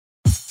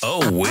No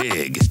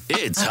wig.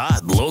 It's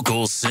Hot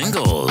Local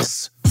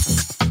Singles.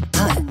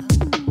 Hot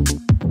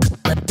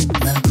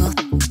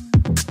Local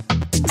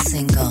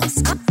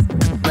Singles.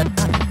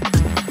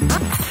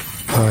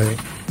 Hi,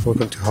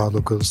 welcome to Hot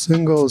Local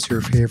Singles,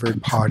 your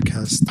favorite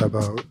podcast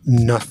about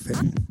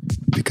nothing.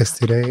 Because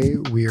today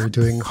we are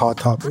doing hot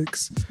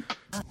topics.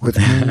 With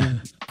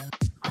me,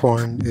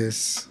 Juan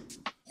is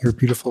your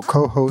beautiful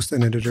co-host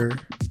and editor,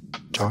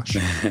 Josh.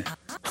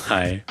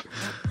 Hi.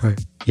 Hi.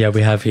 Yeah,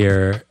 we have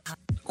here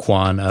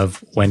Juan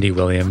of Wendy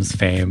Williams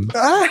fame.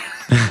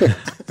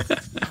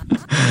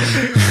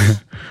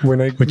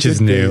 Which is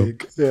new.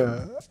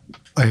 Yeah,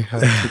 I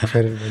had to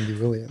credit Wendy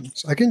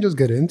Williams. I can just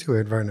get into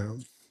it right now.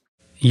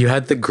 You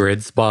had the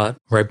grid spot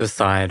right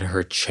beside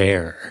her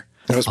chair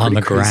on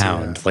the crazy,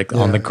 ground, yeah.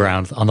 on the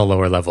ground, on the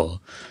lower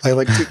level. I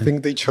like to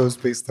think they chose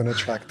based on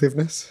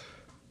attractiveness,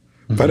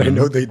 but I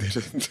know they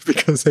didn't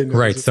because I know.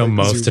 Right, so like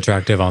most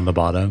attractive on the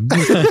bottom.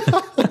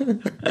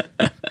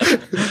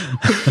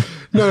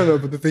 No.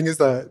 But the thing is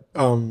that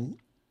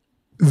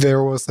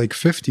there was like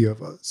 50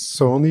 of us,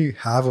 so only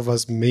half of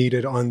us made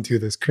it onto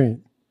the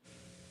screen.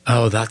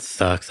 Oh, that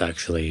sucks,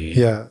 actually.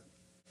 Yeah.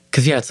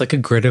 Because, it's like a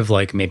grid of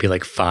maybe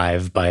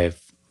 5 by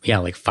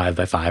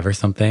 5 or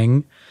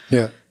something.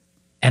 Yeah.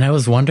 And I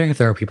was wondering if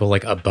there were people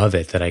above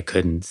it that I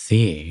couldn't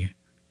see.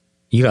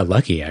 You got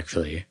lucky,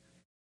 actually.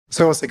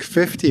 So it was like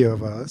 50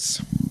 of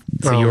us.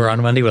 So you were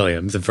on Wendy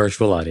Williams, a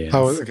virtual audience.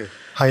 Okay.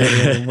 Hi,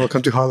 everyone.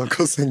 Welcome to Hot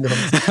Local Singles,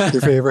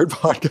 your favorite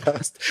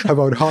podcast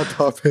about hot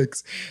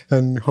topics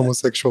and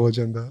homosexual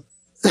agenda.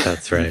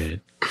 That's right.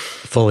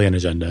 Fully an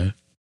agenda.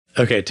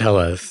 Okay, tell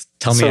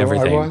me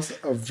everything. I was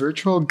a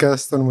virtual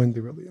guest on Wendy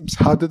Williams.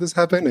 How did this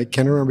happen? I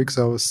can't remember because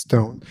I was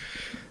stoned.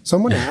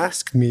 Someone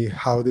asked me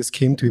how this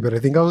came to be, but I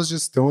think I was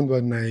just stoned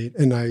one night,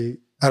 and I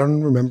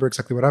don't remember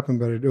exactly what happened,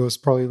 but it was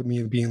probably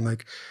me being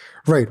like,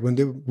 right,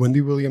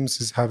 Wendy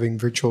Williams is having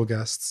virtual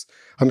guests.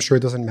 I'm sure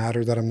it doesn't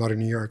matter that I'm not in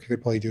New York. I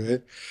could probably do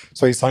it.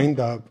 So I signed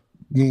up.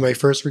 My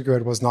first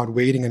regret was not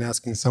waiting and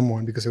asking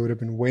someone because it would have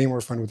been way more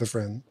fun with a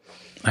friend.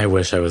 I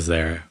wish I was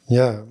there.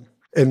 Yeah.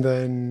 And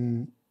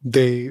then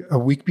a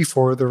week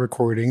before the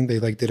recording, they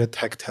did a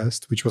tech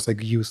test, which was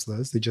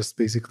useless. They just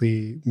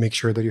basically make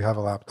sure that you have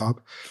a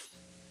laptop.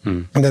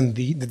 And then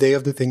the day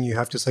of the thing, you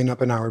have to sign up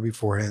an hour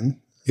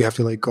beforehand. You have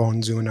to go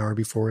on Zoom an hour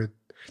before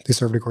they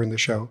start recording the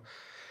show.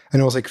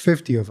 And it was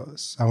 50 of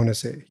us, I want to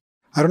say.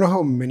 I don't know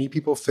how many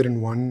people fit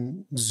in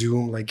one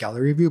Zoom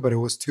gallery view, but it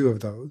was 2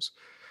 of those.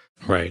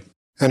 Right.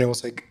 And it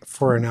was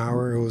for an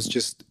hour, it was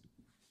just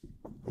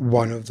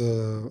one of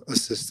the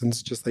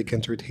assistants just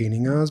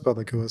entertaining us, but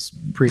it was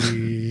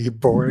pretty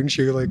boring.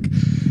 She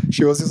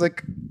was this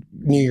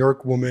New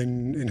York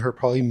woman in her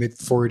probably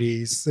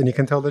mid-40s, and you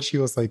can tell that she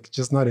was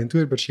just not into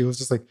it, but she was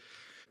just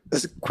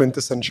this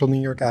quintessential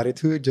New York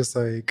attitude, just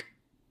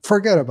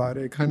forget about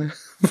it kind of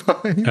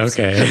vibes.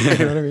 Okay. You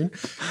know what I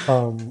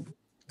mean?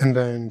 And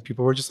then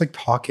people were just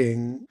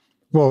talking.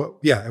 Well,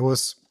 yeah, it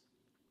was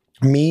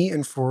me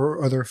and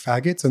 4 other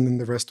faggots, and then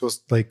the rest was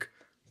black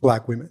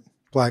women.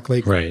 Black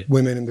right.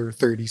 women in their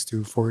 30s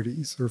to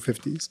 40s or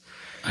 50s.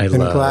 And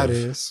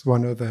Gladys,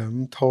 one of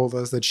them, told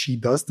us that she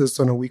does this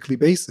on a weekly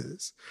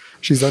basis.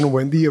 She's done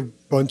Wendy a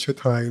bunch of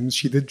times.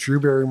 She did Drew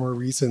Barrymore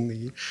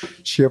recently.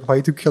 She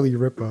applied to Kelly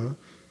Ripa.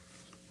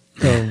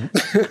 And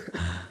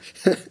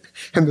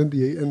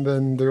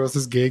then there was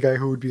this gay guy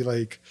who would be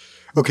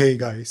okay,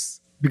 guys,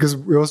 because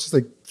it was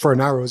just for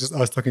an hour, it was just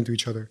us talking to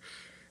each other.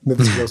 And then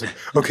this guy was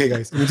okay,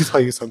 guys, I need to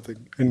tell you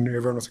something. And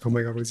everyone was oh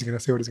my God, what is he going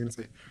to say? What is he going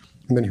to say?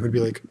 And then he would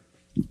be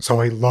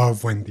so I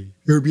love Wendy.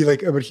 It would be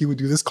but he would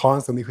do this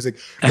constantly. He was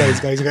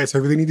guys, I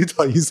really need to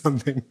tell you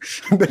something.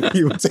 And then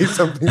he would say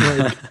something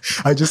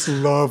I just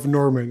love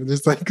Norman.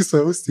 It's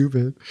so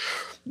stupid.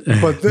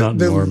 But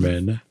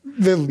Norman.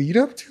 The lead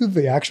up to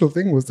the actual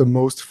thing was the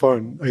most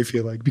fun, I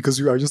feel because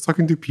you are just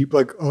talking to people,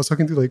 I was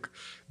talking to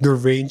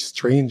deranged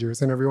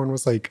strangers, and everyone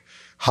was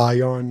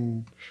high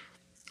on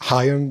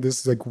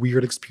this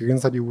weird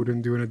experience that you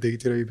wouldn't do on a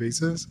day-to-day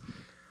basis.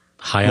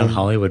 High on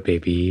Hollywood,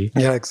 baby.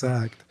 Yeah,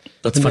 exact.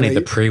 That's funny.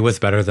 The pre was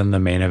better than the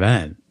main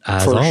event,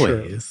 as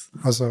always.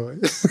 Sure. As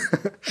always.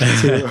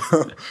 So,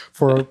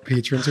 for our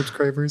Patreon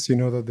subscribers, you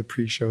know that the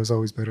pre-show is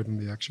always better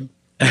than the actual.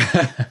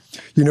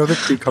 You know the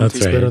pre-cum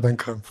tastes better than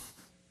cum.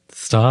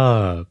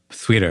 Stop.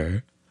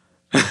 Sweeter.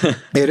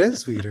 It is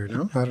sweeter,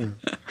 no? I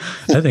don't know.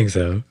 I think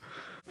so.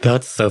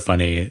 That's so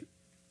funny.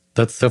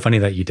 That's so funny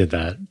that you did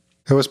that.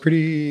 It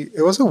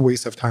was a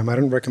waste of time. I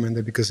don't recommend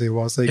it because it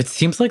was it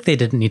seems like they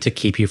didn't need to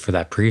keep you for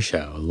that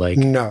pre-show.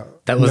 No.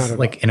 That was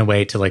in a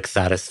way to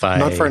satisfy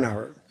not for an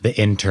hour. The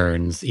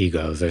interns'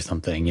 egos or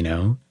something,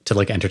 to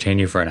entertain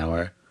you for an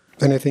hour.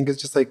 And I think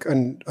it's just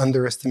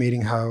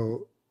underestimating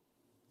how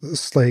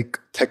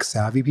tech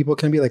savvy people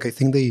can be. I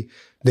think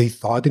they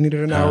thought they needed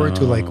an hour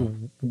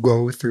to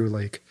go through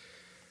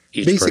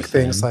each basic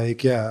person. things.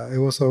 It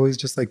was always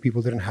just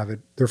people didn't have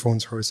their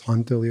phones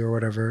horizontally or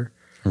whatever.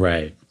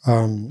 Right.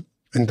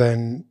 And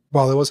then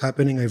while it was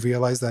happening, I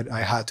realized that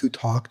I had to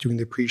talk during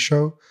the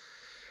pre-show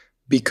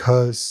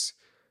because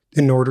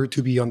in order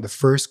to be on the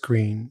first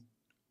screen,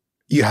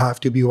 you have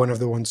to be one of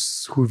the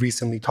ones who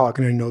recently talk.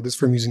 And I know this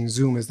from using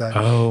Zoom is that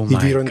Oh if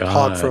my you don't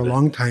talk for a God.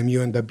 long time,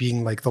 you end up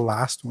being like the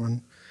last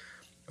one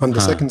on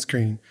the second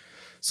screen.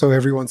 So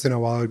every once in a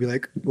while, I'd be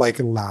like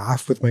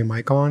laugh with my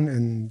mic on,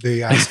 and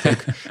they ask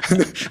like,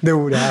 they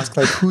would ask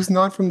like, who's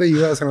not from the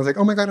US? And I was like,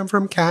 oh my God, I'm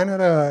from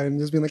Canada, and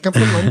just being like, I'm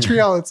from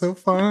Montreal, it's so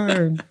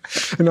fun.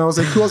 And I was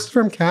like, who else is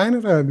from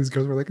Canada? And these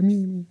girls were like,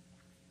 me.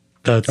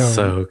 That's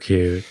so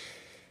cute.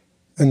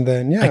 And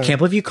then I can't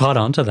believe you caught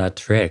on to that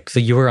trick. So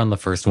you were on the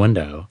first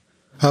window.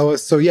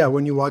 So yeah,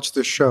 when you watch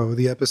the show,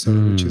 the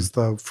episode, which is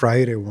the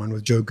Friday one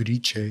with Joe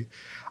Gudice,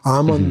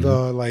 I'm on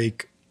the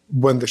like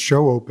when the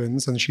show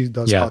opens and she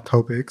does Hot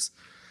Topics.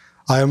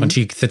 When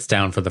she sits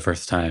down for the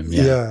first time.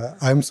 Yeah.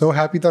 I'm so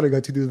happy that I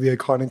got to do the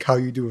iconic "How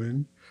you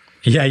doing?"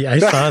 Yeah, I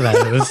saw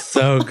that. It was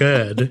so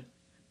good.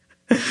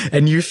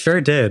 And you sure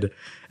did.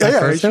 At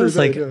first, I was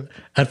like,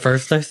 at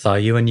first I saw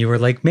you and you were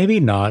like, maybe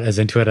not as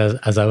into it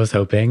as I was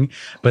hoping.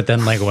 But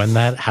then like when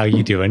that "How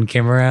you doing"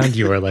 came around,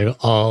 you were like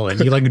all and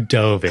you like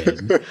dove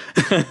in.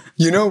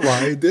 You know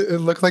why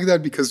it looked like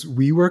that? Because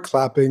we were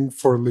clapping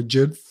for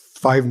legit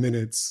 5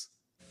 minutes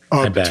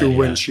up to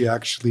when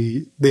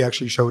they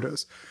actually showed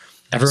us.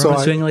 Everyone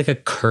was doing like a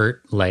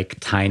Kurt, like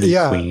tiny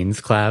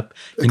Queens clap,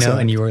 you know,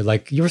 and you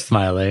were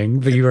smiling,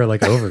 but you were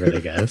like over it, I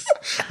guess.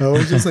 I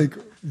was just like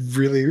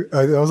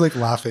I was like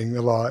laughing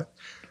a lot.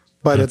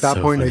 But at that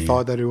point, funny. I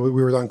thought that we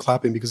were done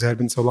clapping because it had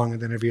been so long. And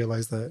then I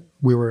realized that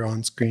we were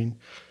on screen.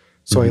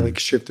 So I like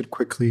shifted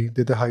quickly,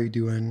 did the "How you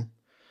doing?"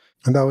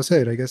 And that was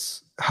it. I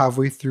guess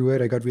halfway through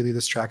it, I got really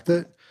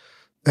distracted.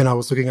 And I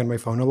was looking at my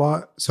phone a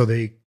lot. So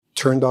they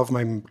turned off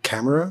my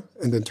camera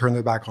and then turned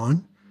it back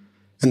on.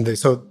 And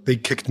they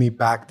kicked me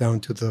back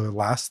down to the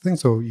last thing.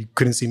 So you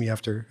couldn't see me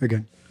after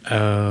again.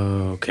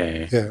 Oh,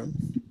 okay. Yeah.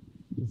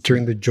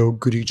 During the Joe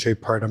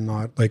Gudice part, I'm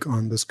not like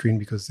on the screen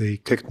because they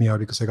kicked me out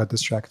because I got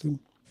distracted.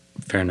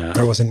 Fair enough.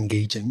 I wasn't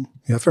engaging.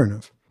 Yeah, fair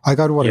enough. I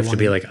got what I wanted. You have to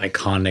be like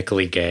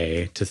iconically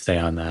gay to stay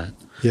on that.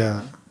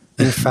 Yeah.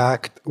 In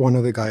fact, one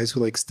of the guys who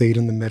like stayed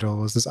in the middle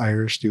was this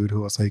Irish dude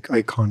who was like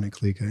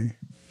iconically gay.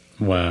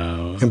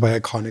 Wow. And by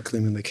iconically, I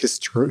mean like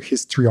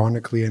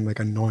histrionically and like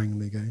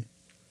annoyingly gay.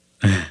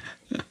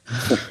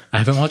 I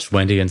haven't watched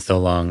Wendy in so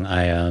long.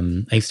 I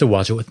used to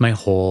watch it with my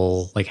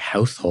whole like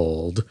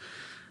household.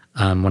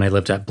 When I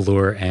lived at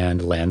Bloor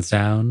and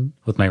Lansdowne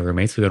with my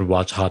roommates, we would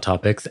watch Hot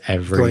Topics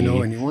every Do I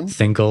know anyone?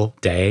 single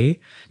day.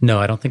 No,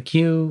 I don't think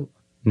you.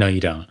 No, you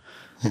don't.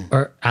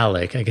 Or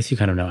Alec. I guess you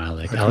kind of know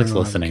Alec. Alec's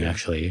listening,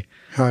 actually.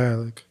 Hi,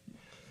 Alec.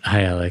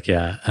 Hi, Alec.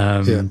 Yeah.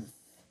 Yeah.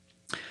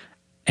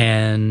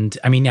 And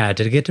I mean, yeah, it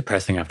did get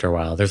depressing after a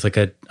while. There's like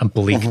a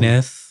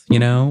bleakness, you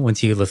know,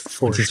 once you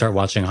start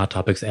watching Hot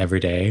Topics every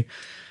day.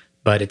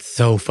 But it's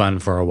so fun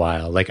for a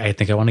while. Like, I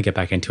think I want to get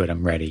back into it.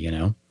 I'm ready, you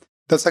know?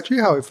 That's actually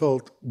how I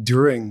felt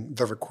during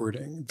the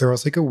recording. There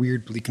was like a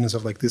weird bleakness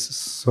of like, this is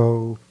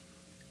so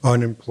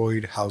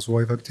unemployed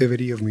housewife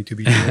activity of me to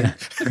be doing.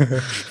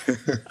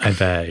 I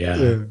bet,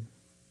 yeah.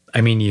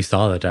 I mean, you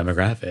saw the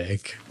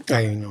demographic.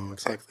 I know,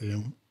 exactly.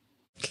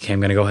 Okay, I'm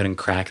going to go ahead and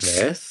crack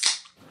this.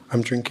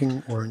 I'm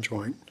drinking orange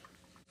wine.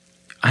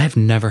 I have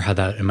never had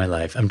that in my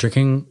life. I'm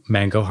drinking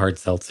mango hard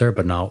seltzer,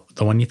 but not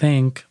the one you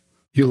think.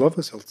 You love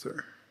a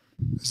seltzer.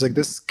 It's like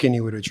this skinny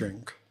with a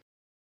drink.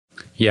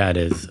 Yeah, it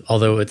is.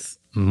 Although it's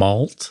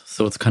malt,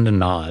 so it's kind of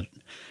not.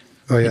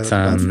 Oh, yeah, It's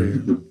that's bad for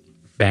you.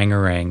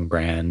 Bangarang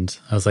brand.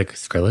 I was like,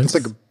 Skrillex? It's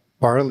like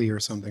barley or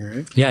something,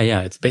 right?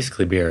 Yeah. It's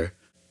basically beer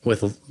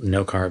with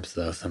no carbs,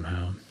 though,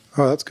 somehow.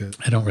 Oh, that's good.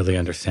 I don't really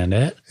understand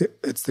it.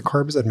 It's the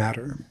carbs that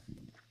matter.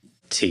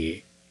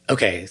 Tea.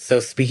 Okay, so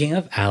speaking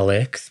of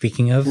Alec,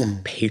 speaking of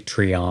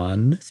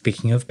Patreon,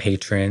 speaking of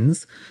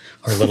patrons,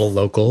 our little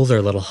locals,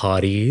 our little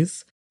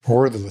hotties,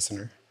 Or the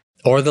listener.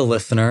 or the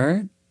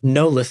listener,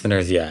 no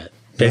listeners yet,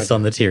 based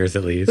on the tiers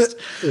at least.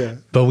 Yeah.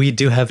 But we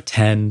do have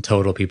 10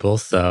 total people,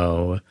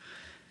 so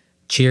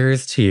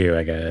cheers to you,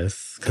 I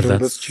guess.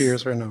 Let's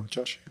cheers right now,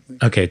 Josh.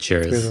 Okay,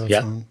 cheers.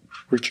 Yep.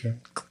 We're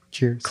cheering.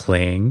 Cheers.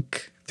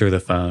 Clink through the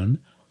phone.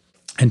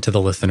 And to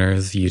the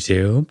listeners, you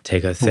too,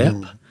 take a sip.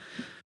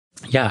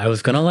 Yeah, I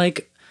was gonna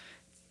like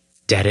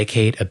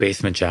dedicate a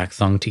Basement Jaxx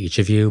song to each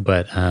of you,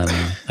 but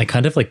I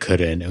kind of like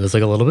couldn't. It was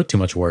like a little bit too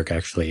much work,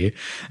 actually.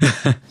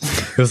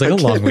 It was like a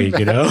long week,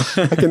 you know?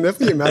 I can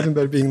definitely imagine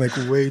that being like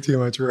way too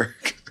much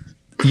work.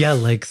 Yeah,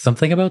 like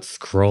something about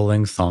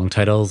scrolling song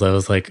titles. I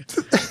was like,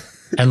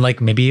 and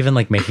like maybe even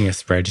like making a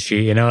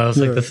spreadsheet, you know? I was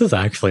like, this is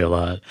actually a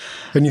lot.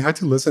 And you had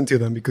to listen to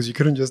them because you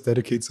couldn't just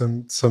dedicate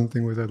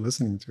something without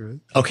listening to it.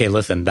 Okay,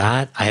 listen,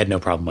 that I had no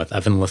problem with.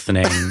 I've been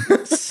listening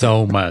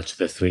so much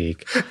this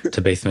week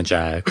to Basement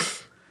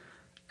Jaxx.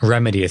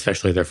 Remedy,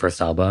 especially their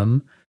first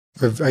album.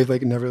 I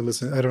like never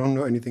listened. I don't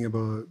know anything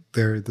about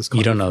their discography.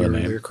 You don't know them,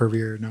 their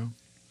career, no.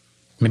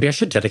 Maybe I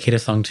should dedicate a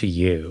song to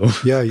you.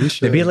 Yeah, you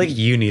should. Maybe like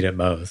you need it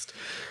most.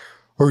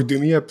 Or do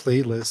me a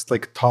playlist,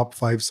 like top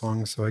 5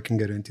 songs so I can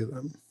get into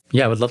them.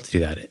 Yeah, I would love to do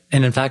that.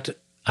 And in fact,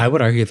 I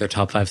would argue their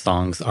top 5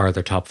 songs are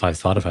their top 5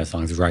 Spotify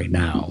songs right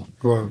now.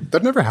 Well,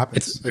 that never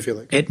happens, I feel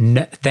like.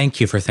 Thank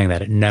you for saying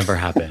that. It never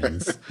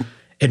happens.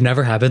 It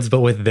never happens,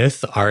 but with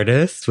this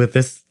artist, with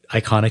this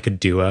iconic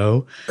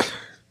duo,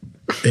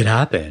 it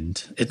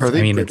happened. Are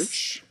they it's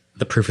British?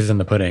 the proof is in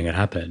the pudding. It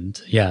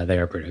happened. Yeah, they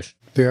are British.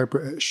 They are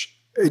British.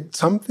 It's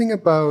something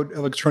about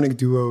electronic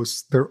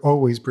duos, they're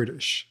always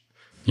British.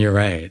 You're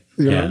right.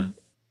 You yeah. know?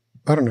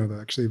 I don't know that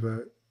actually,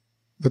 but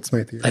that's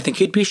my theory. I think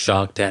you'd be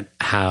shocked at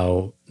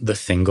how the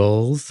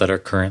singles that are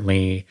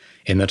currently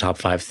in the top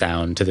 5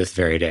 sound to this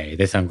very day.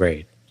 They sound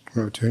great.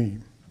 Oh,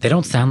 team. They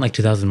don't sound like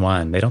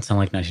 2001. They don't sound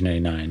like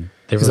 1999.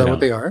 They really Is that don't. what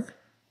they are?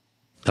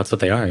 That's what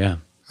they are, yeah.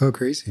 Oh,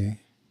 crazy.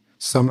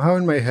 Somehow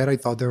in my head, I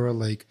thought they were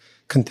like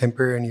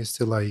contemporaneous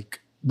to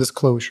like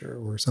Disclosure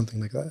or something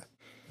like that.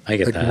 I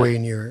get Like that. way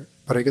near,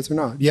 but I guess they're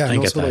not. Yeah, I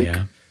and get also that, like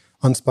yeah.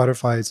 on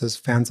Spotify, it says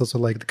fans also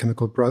like the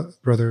Chemical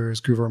Brothers,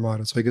 Groove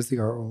Armada. So I guess they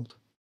are old.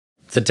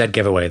 It's a dead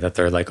giveaway that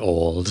they're like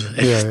old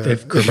Yeah,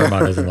 if Groove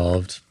Armada's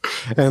involved.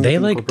 And They,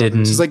 the like, Chemical Brothers.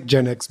 didn't- It's like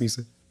Gen X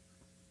music.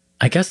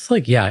 I guess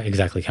like, yeah,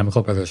 exactly.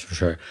 Chemical Brothers for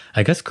sure.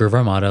 I guess Groove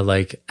Armada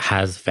like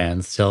has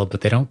fans still,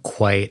 but they don't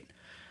quite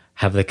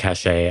have the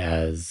cachet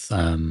as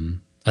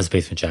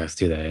Basement Jaxx,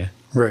 do they?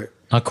 Right.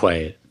 Not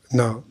quite.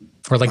 No,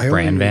 Or like I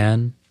Brand only-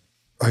 Van.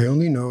 I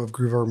only know of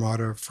Groove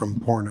Armada from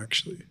porn,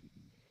 actually.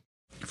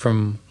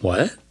 From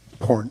what?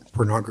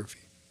 Pornography.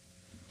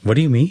 What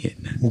do you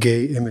mean?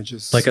 Gay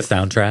images. Like a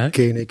soundtrack?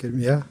 gay naked,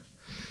 yeah.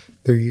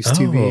 There used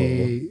to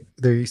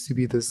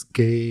be this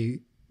gay,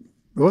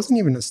 it wasn't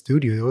even a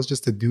studio, it was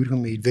just a dude who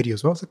made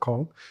videos. What was it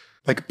called?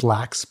 Like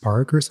Black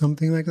Spark or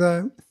something like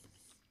that.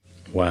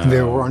 Wow.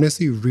 They were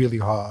honestly really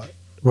hot.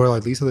 Well,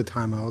 at least at the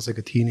time I was like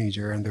a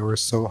teenager and they were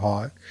so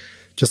hot.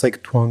 Just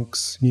like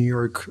Twunks, New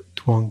York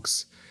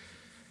Twunks.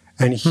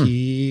 And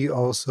he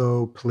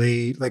also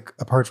played, like,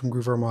 apart from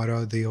Groove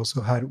Armada, they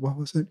also had, what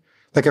was it?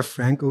 Like a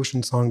Frank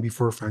Ocean song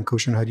before Frank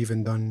Ocean had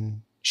even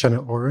done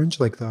Chanel Orange.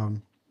 Like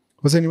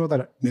was there any more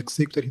that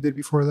mixtape that he did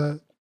before that?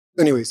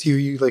 Anyways,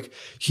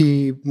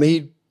 he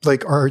made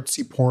like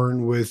artsy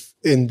porn with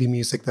indie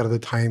music that at the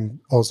time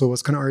also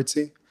was kind of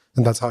artsy.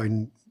 And that's how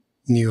I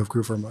knew of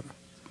Groove Armada.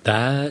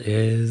 That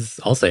is,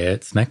 I'll say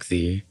it,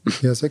 Smexy.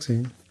 Yeah,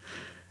 sexy.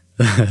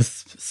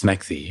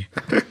 Smexy.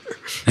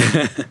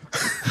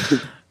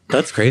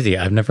 That's crazy.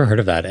 I've never heard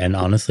of that. And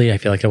honestly, I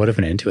feel like I would have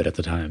been into it at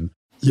the time.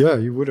 Yeah,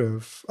 you would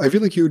have. I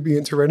feel like you would be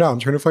into it right now. I'm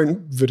trying to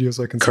find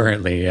videos I can see.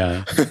 Currently,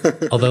 yeah.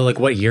 Although, like,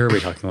 what year are we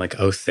talking? Like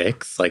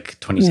 06? Like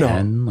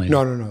 2010?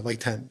 No, like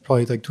 10.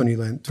 Probably like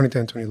 2010,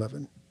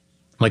 2011.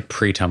 Like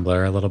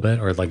pre-Tumblr a little bit,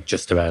 or like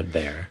just about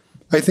there?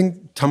 I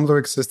think Tumblr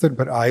existed,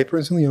 but I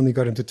personally only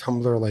got into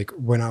Tumblr like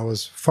when I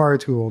was far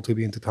too old to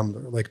be into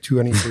Tumblr, like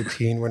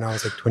 2013 when I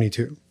was like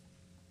 22.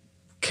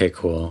 Okay,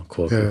 cool.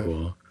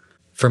 Yeah.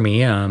 For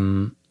me,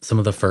 some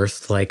of the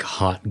first like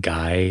hot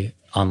guy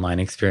online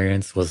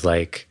experience was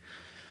like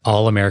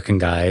All American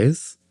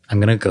Guys. I'm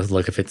going to go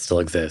look if it still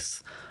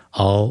exists.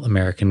 All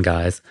American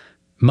Guys,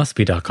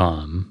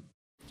 mustbe.com.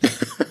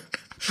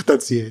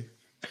 That's CA.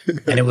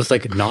 And it was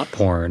like not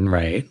porn,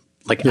 right?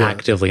 Like Yeah.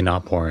 actively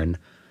not porn.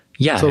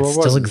 Yeah, So it what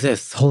still was it?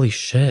 exists. Holy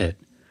shit.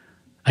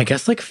 I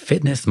guess like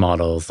fitness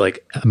models,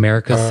 like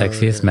America's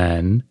Sexiest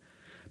Men.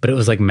 But it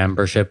was like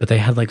membership, but they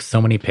had like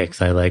so many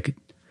pics. I like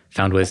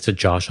found ways to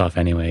josh off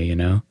anyway, you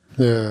know?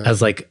 Yeah.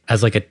 As like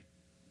a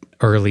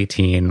early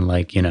teen,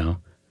 like, you know.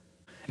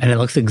 And it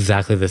looks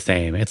exactly the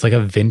same. It's like a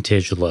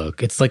vintage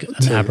look. It's like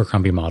an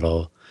Abercrombie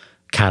model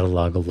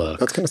catalog look.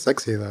 That's kind of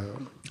sexy though.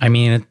 I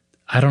mean,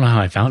 I don't know how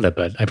I found it,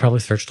 but I probably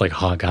searched like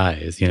hot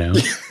guys, you know?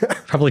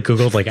 Probably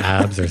Googled like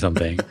abs or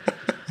something.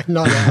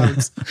 Not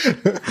abs.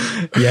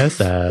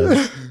 Yes,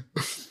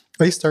 abs.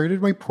 I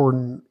started my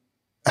porn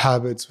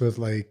habits with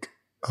like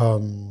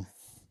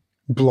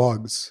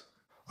blogs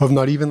of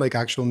not even like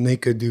actual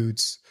naked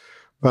dudes,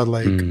 but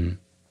like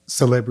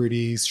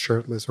celebrities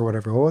shirtless or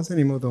whatever. What was the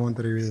name of the one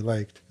that I really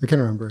liked? I can't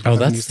remember. I Oh,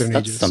 haven't used it in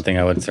that's ages. something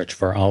I would search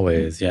for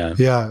always, yeah.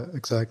 Yeah,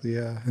 exactly.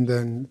 Yeah. And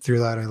then through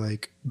that, I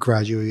like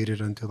graduated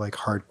into like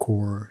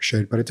hardcore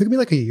shit. But it took me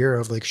like a year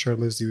of like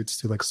shirtless dudes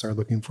to like start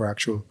looking for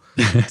actual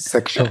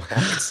sexual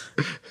acts.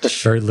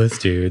 Shirtless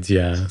dudes,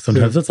 yeah.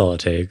 Sometimes that's all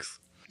it takes.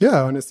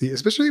 Yeah, honestly,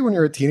 especially when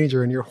you're a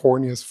teenager and you're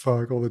horny as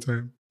fuck all the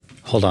time.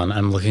 Hold on,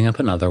 I'm looking up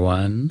another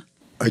one.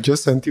 I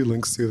just sent you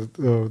links to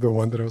the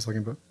one that I was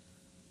talking about.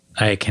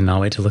 I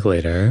cannot wait to look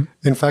later.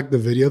 In fact, the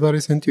video that I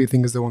sent you, I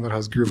think is the one that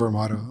has Groove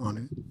Armada on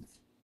it.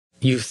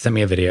 You sent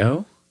me a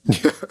video?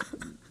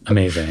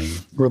 Amazing.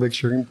 We're like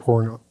sharing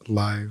porn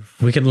live.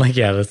 We can like,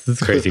 yeah, this is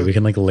crazy. We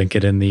can like link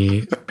it in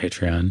the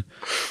Patreon.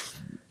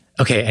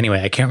 Okay,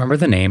 anyway, I can't remember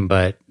the name,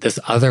 but this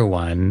other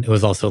one, it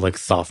was also like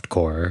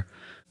softcore,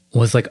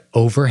 was like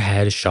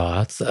overhead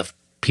shots of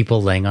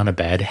people laying on a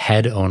bed,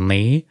 head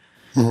only.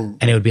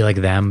 And it would be like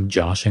them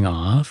joshing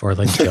off or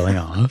like jilling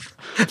off.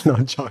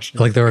 Not Josh.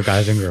 Like there were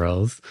guys and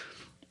girls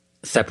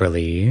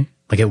separately.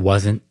 Like it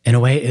wasn't, in a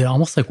way, it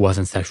almost like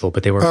wasn't sexual,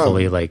 but they were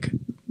fully like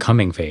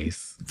coming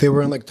face. They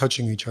weren't like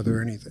touching each other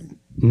or anything.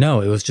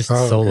 No, it was just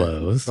Okay.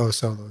 solos. Oh,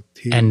 solo.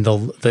 And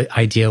the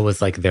idea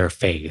was like their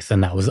face,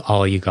 and that was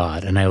all you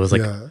got. And I was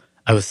like, Yeah.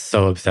 I was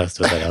so obsessed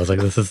with it. I was like,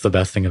 this is the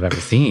best thing I've ever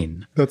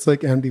seen. That's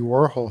like Andy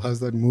Warhol has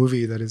that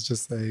movie that is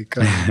just like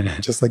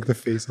the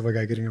face of a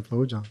guy getting a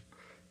blowjob.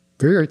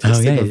 Very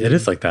artistic. Oh, yeah, of it him.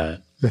 is like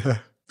that. Yeah.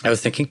 I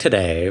was thinking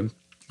today,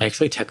 I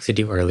actually texted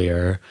you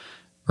earlier,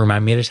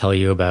 remind me to tell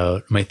you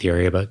about my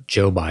theory about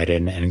Joe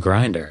Biden and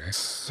Grindr.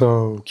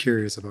 So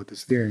curious about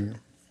this theory.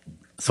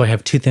 So I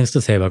have two things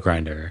to say about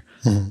Grindr.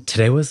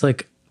 Today was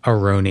like a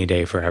Roni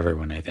day for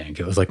everyone, I think.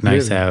 It was like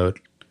nice Really? out.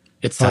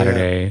 It's Oh, yeah.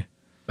 Saturday,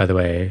 by the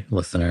way,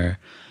 listener.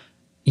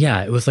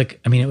 Yeah, it was like,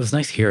 I mean, it was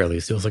nice here at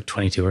least. It was like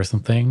 22 or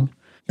something.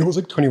 It was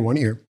like 21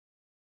 here.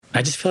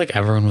 I just feel like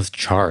everyone was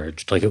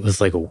charged. Like it was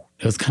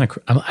kind of,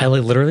 I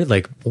like literally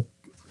like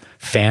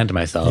fanned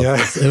myself. Yeah.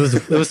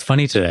 It was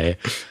funny today.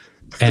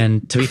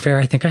 And to be fair,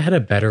 I think I had a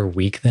better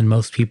week than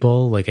most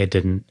people. Like I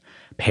didn't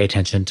pay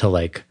attention to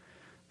like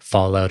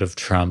fallout of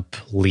Trump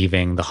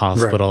leaving the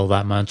hospital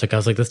that much. Like I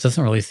was like, this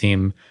doesn't really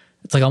seem,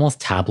 it's like almost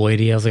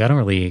tabloidy. I was like,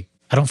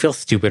 I don't feel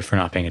stupid for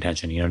not paying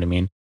attention. You know what I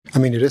mean? I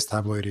mean, it is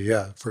tabloidy,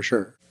 yeah, for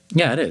sure.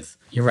 Yeah, it is.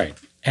 You're right.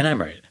 And I'm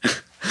right.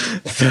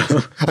 So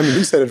I mean,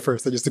 you said it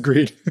first. I just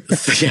agreed.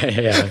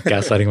 yeah.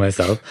 Gaslighting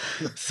myself.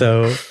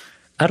 So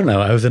I don't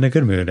know. I was in a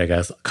good mood, I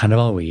guess, kind of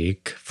all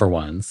week for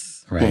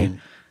once, right?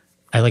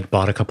 I like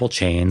bought a couple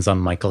chains on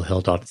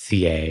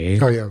michaelhill.ca.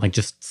 Oh, yeah. Like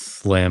just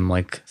slim,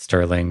 like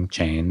sterling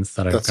chains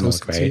that are That's going so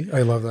to look great. sexy.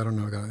 I love that. I don't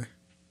know a guy.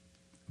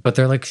 But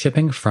they're like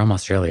shipping from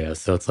Australia.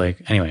 So it's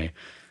like, anyway,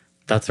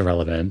 that's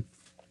irrelevant.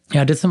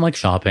 Yeah, I did some like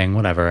shopping,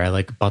 whatever. I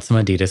like bought some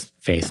Adidas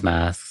face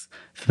masks.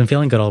 I've been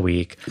feeling good all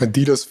week.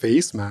 Adidas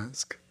face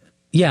mask.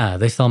 Yeah,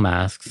 they sell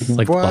masks,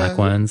 like What? black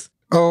ones.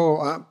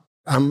 Oh,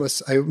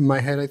 in my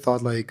head, I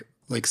thought like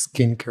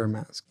skincare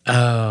mask,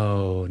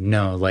 Oh,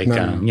 no, like,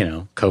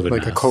 No. COVID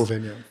like masks. a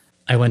COVID. Yeah,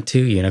 I went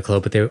to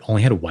Uniqlo, but they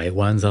only had white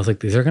ones. I was like,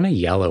 these are going to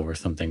yellow or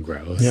something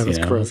gross. yeah, that's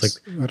I was gross.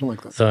 like, I don't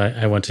like that. so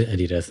I went to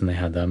Adidas and they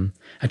had them.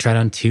 I tried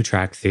on 2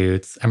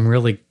 tracksuits. I'm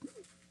really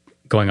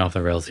going off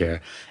the rails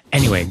here.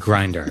 Anyway,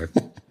 Grindr.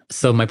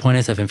 So my point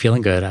is, I've been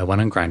feeling good. I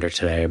went on Grindr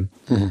today.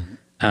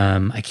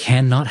 I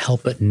cannot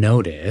help but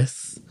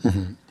notice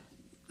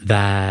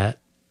that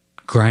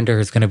Grindr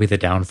is going to be the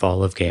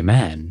downfall of gay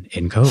men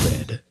in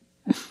COVID.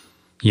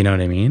 You know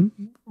what I mean?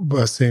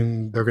 But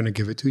saying they're gonna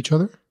give it to each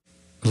other,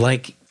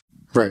 Like,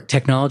 right?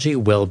 technology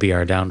will be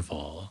our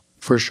downfall.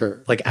 For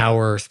sure. Like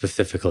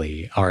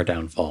specifically our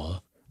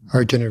downfall.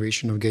 Our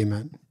generation of gay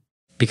men.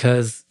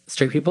 Because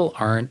straight people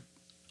aren't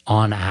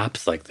on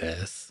apps like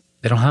this.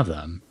 They don't have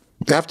them.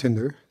 They have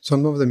Tinder.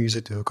 Some of them use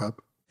it to hook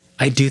up.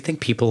 I do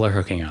think people are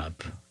hooking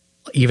up,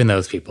 even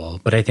those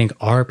people. But I think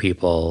our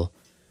people,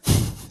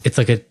 it's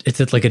like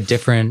a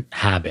different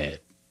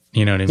habit.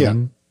 You know what I Yeah.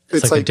 mean?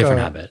 It's like a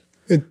different habit.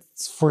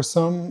 It's for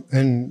some,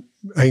 and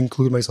I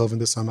include myself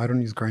into some. I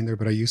don't use Grindr,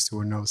 but I used to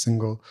when I was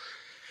single.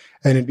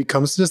 And it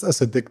becomes just as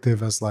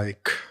addictive as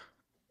like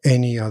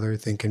any other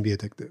thing can be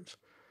addictive.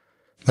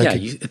 Like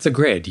Yeah, it's a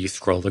grid. You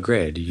scroll the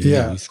grid.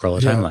 You scroll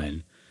a Yeah.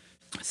 timeline.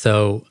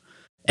 So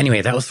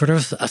anyway, that was sort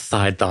of a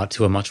side thought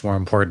to a much more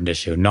important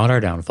issue, not our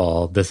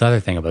downfall. This other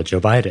thing about Joe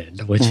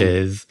Biden, which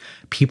is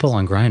people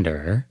on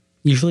Grindr.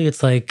 Usually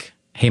it's like,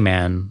 hey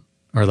man,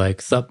 or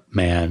like sup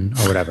man,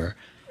 or whatever.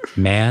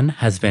 Man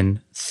has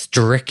been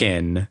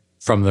stricken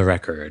from the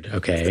record,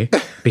 okay,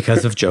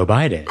 because of Joe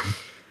Biden.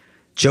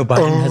 Joe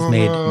Biden has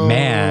made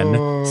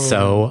man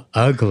so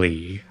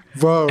ugly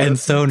wow, and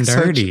that's so such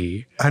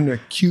nerdy. an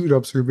acute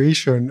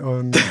observation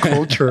on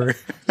culture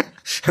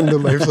and the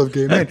lives of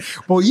gay men.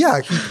 Well, yeah,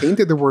 he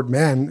painted the word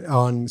man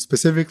on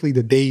specifically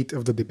the date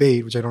of the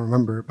debate, which I don't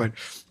remember, but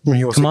when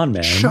he was Come like, on,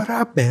 man. shut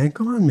up, man.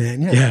 Come on,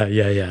 man. Yeah.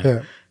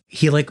 Yeah.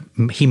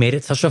 He made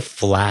it such a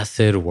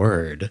flaccid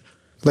word,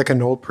 Like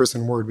an old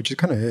person word, which it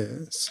kind of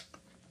is.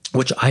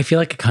 which I feel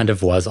like it kind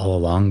of was all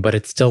along, but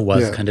it still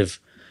was Yeah. kind of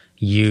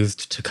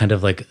used to kind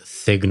of like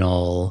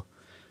signal,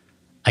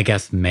 I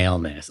guess,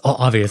 maleness. Oh,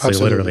 obviously,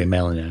 Absolutely. literally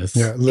maleness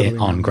Yeah, literally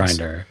on maleness.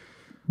 Grindr.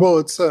 Well,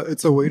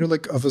 it's a way to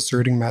like of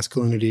asserting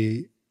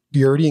masculinity.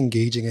 You're already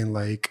engaging in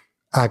like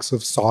acts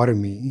of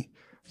sodomy,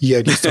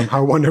 yet you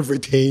somehow want to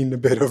retain a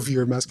bit of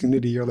your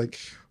masculinity. You're like,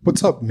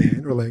 "What's up,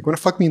 man?" Or like, "Want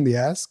to fuck me in the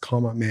ass?"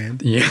 Comma, man.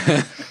 Yeah. It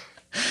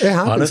happens a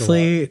lot.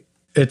 Honestly,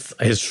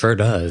 it sure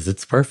does.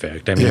 It's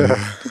perfect. I mean,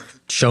 Yeah.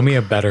 show me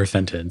a better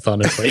sentence,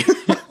 honestly.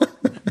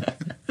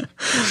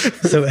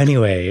 So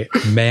anyway,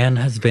 man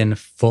has been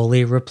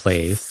fully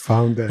replaced.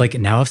 Found that. Like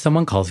now if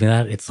someone calls me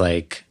that, it's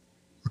like,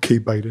 Okay,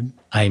 Biden.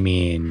 I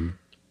mean,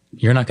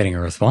 you're not getting a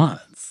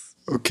response.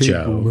 Okay,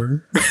 Joe.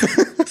 Boomer.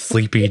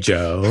 Sleepy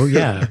Joe.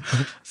 Yeah.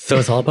 So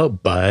it's all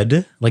about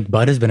Bud. Like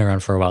Bud has been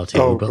around for a while too,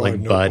 Oh, but God, like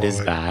no Bud is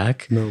Bud.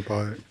 back. No,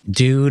 but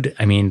Dude,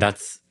 I mean,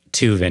 that's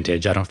too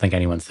vintage. I don't think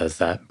anyone says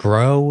that.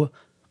 Bro,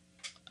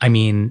 I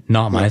mean,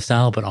 not my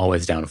style, but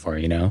always down for,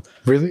 you know?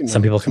 really, no.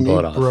 Some people To can me, pull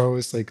it off. Bro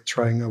is like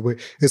trying a way.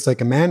 It's like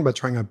a man, but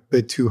trying a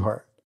bit too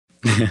hard.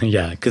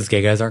 Yeah, because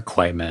gay guys aren't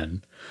quite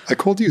men. I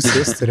called you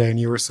sis today, and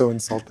you were so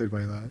insulted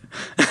by that.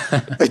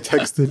 I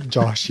texted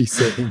Joshy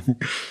saying,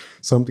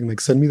 something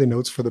like, send me the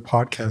notes for the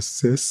podcast,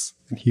 sis.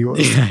 And he was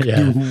Yeah.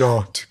 do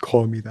not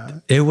call me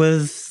that. It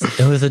was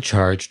a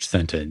charged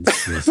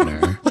sentence,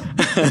 listener.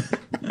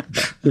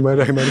 I might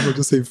as well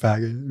just say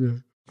faggot. Yeah.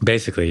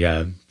 Basically,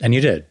 yeah. And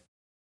you did.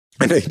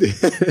 And I did.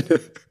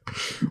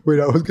 Wait,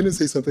 I was gonna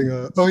say something.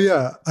 Oh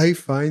yeah, I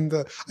find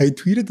that I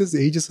tweeted this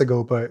ages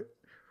ago, but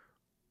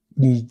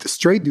the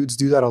straight dudes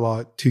do that a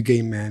lot to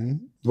gay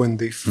men when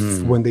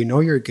they know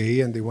you're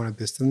gay and they want to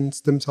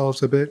distance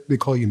themselves a bit. They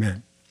call you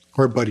man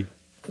or buddy.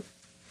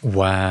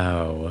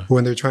 Wow.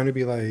 When they're trying to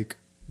be like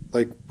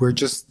we're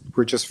just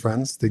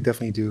friends. They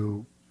definitely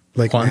do.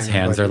 Like Juan's man,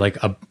 hands buddy.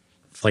 are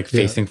like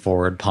facing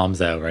forward,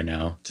 palms out right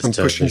now, just I'm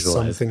to pushing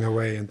visualize. something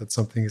away, and that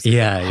something is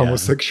Yeah, yeah.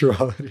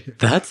 homosexuality.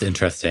 That's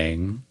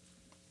interesting.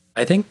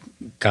 I think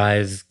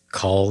guys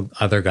call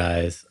other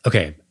guys.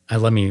 Okay,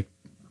 let me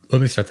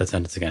start that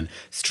sentence again.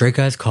 Straight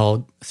guys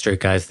call straight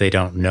guys they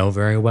don't know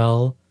very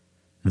well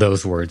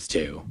those words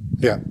too.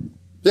 Yeah,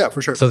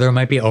 for sure. So there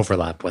might be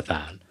overlap with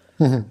that.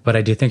 Mm-hmm. But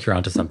I do think you're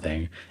onto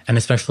something. And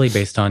especially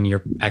based on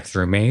your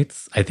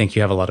ex-roommates, I think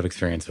you have a lot of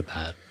experience with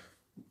that.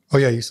 Oh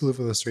yeah, I used to live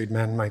with a straight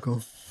man,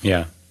 Michael.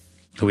 Yeah.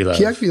 Who we love.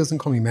 He actually doesn't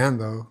call me man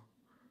though.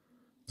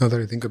 Now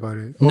that I think about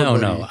it. Or No,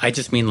 buddy. no. I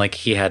just mean like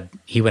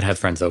he would have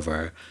friends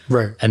over.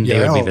 Right. And they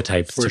Yeah, would be the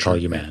types for to call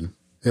sure. you man.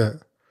 Yeah.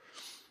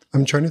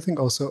 I'm trying to think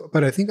also,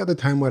 but I think at the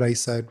time what I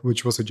said,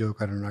 which was a joke,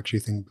 I don't actually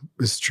think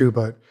is true,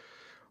 but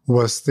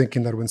was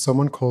thinking that when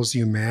someone calls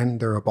you man,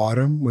 they're a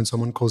bottom. When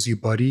someone calls you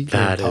buddy, they're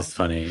a That top. is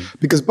funny.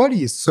 Because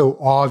buddy is so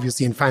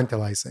obviously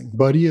infantilizing.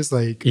 Buddy is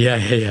like,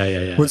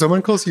 Yeah. when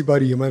someone calls you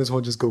buddy, you might as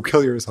well just go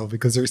kill yourself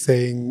because they're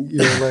saying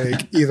you're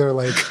like either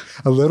like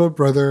a little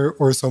brother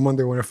or someone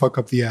they want to fuck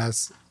up the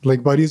ass.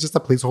 Like buddy is just a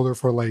placeholder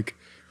for like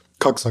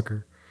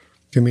cocksucker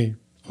to me.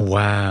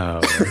 Wow.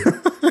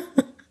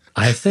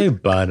 I say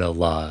bud a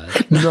lot.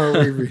 No,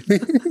 wait, really.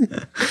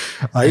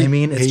 I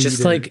mean, it's hate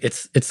just it. like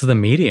it's the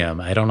medium.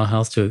 I don't know how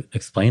else to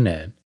explain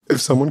it. If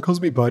someone calls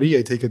me buddy,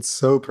 I take it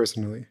so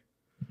personally.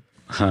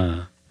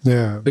 Huh.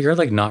 Yeah, But you're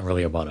like not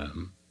really a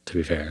bottom, to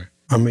be fair.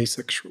 I'm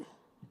asexual.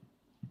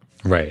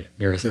 Right.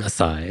 You're a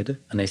side,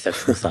 an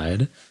asexual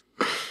side.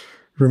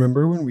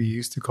 Remember when we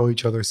used to call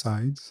each other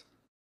sides?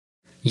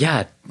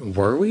 Yeah.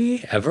 Were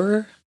we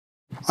ever?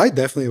 I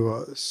definitely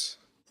was.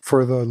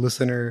 For the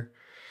listener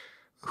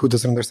who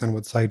doesn't understand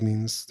what side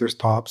means, there's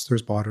tops,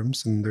 there's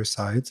bottoms, and there's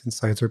sides. And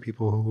sides are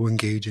people who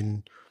engage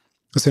in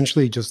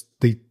essentially just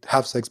they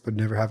have sex but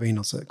never have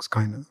anal sex,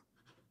 kind of.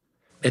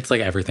 It's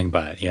like everything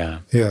but, yeah.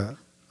 Yeah.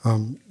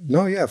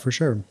 No, yeah, for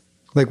sure.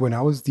 Like when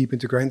I was deep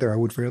into Grindr, I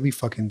would rarely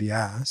fuck in the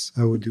ass.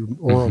 I would do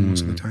oral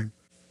most of the time.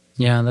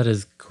 Yeah, that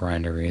is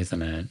grindery,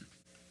 isn't it?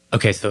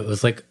 Okay, so it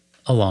was like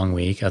a long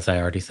week, as I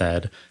already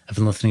said. I've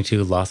been listening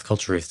to Las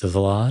Culturistas a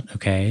lot,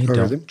 okay? Oh, Don't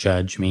really?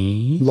 judge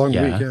me. Long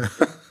week,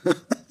 yeah.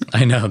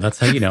 I know, that's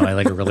how you know I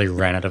like really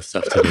ran out of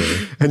stuff to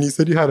do. And you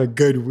said you had a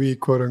good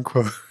week, quote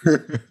unquote.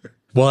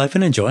 Well, I've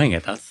been enjoying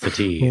it, that's the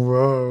tea.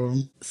 Whoa.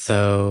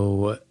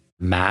 So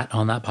Matt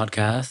on that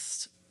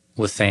podcast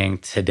was saying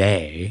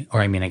today,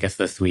 or I mean, I guess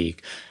this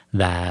week,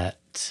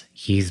 that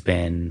he's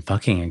been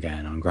fucking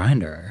again on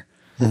Grindr.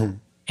 Mm-hmm.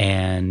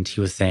 And he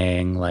was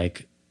saying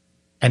like,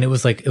 and it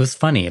was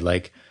funny,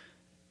 like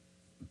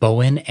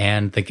Bowen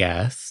and the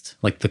guest,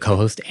 like the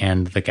co-host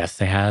and the guest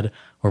they had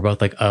were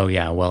both like, oh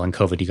yeah, well in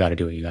COVID, you got to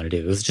do what you got to do.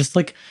 It was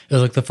like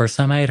the first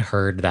time I had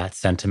heard that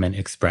sentiment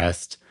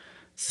expressed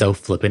so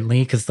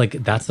flippantly. Cause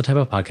like, that's the type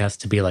of podcast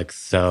to be like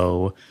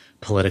so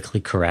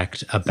politically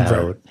correct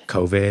about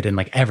COVID and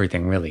like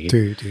everything really.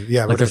 Dude.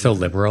 Yeah. Like they're so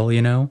liberal,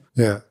 you know?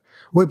 Yeah.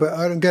 Wait, but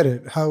I don't get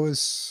it. How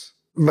was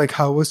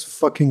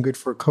fucking good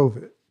for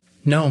COVID?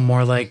 No,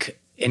 more like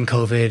in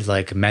COVID,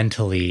 like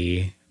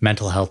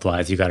mental health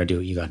wise, you got to do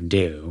what you got to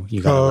do.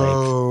 You got to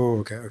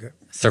like Okay.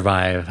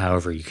 survive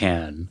however you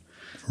can,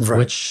 Right.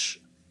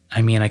 which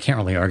I mean, I can't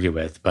really argue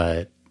with,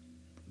 but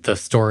the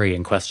story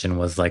in question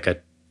was like a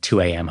 2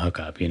 a.m.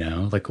 hookup, you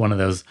know, like one of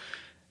those,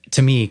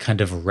 to me,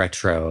 kind of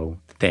retro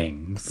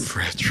things,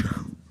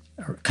 Retro.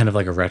 kind of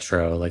like a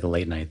retro, like a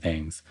late night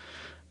things.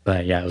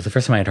 But yeah, it was the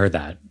first time I had heard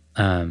that,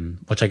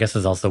 which I guess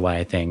is also why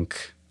I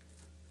think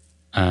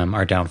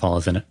our downfall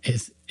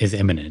is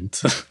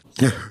imminent.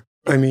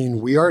 I mean,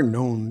 we are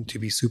known to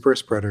be super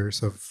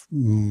spreaders of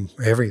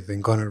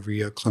everything,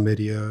 gonorrhea,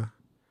 chlamydia.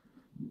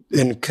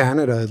 In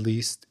Canada, at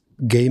least,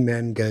 gay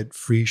men get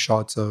free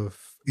shots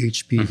of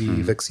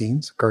HPV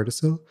vaccines,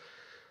 Gardasil,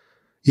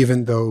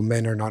 even though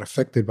men are not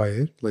affected by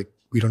it. Like,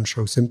 we don't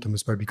show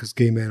symptoms, but because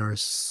gay men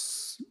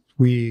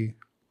we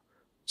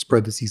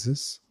spread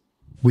diseases,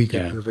 we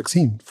get the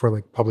vaccine for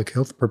like public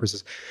health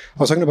purposes. I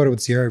was talking about it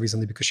with Sierra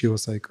recently because she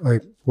was like,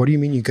 what do you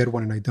mean you get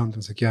one and I don't? I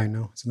was like, yeah, I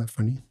know. Isn't that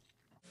funny?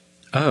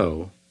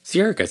 Oh,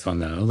 Sierra gets one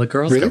though. Like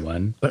girls Really? get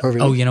one. But, Oh,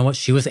 really? you know what?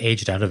 She was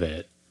aged out of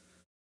it.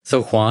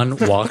 So Juan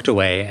walked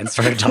away and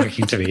started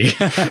talking to me.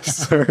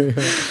 Sorry.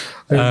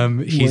 He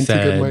went to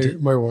said,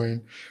 get my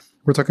wine.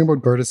 We're talking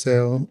about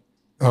Gardasil.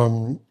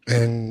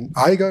 And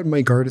I got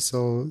my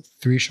Gardasil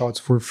 3 shots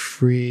for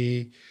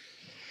free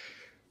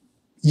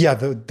Yeah,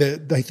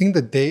 I think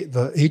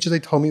the age they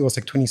told me was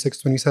like 26,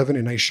 27,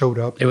 and I showed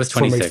up. It was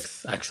for my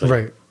 26, actually.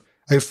 Right.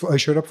 I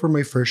showed up for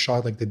my first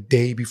shot like the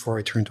day before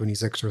I turned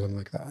 26 or something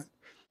like that.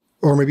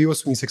 Or maybe it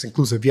was 26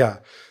 inclusive. Yeah.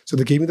 So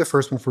they gave me the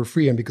first one for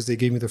free. And because they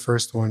gave me the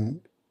first one,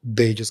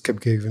 they just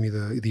kept giving me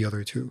the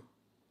other two.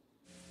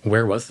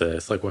 Where was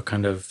this? Like, what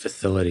kind of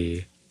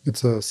facility?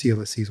 It's a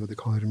CLSC is what they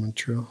call it in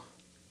Montreal.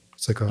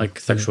 It's like a Like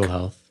sexual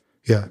health?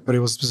 Yeah, but it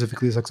was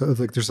specifically like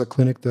there's a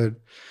clinic that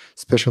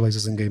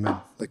specializes in gay men,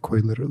 like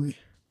quite literally.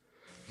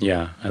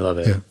 Yeah, I love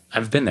it. Yeah.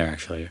 I've been there,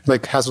 actually.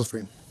 Like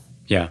hassle-free.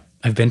 Yeah.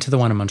 I've been to the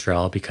one in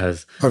Montreal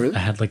because Oh, really? I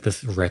had like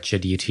this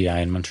wretched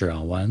UTI in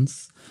Montreal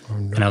once. Oh,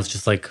 no. And I was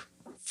just like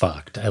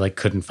fucked. I like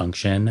couldn't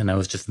function. And I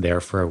was just there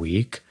for a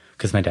week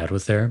because my dad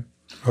was there.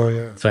 Oh,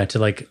 yeah. So I had to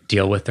like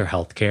deal with their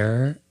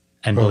healthcare.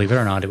 And believe it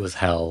or not, it was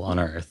hell on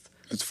earth.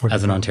 It's fucking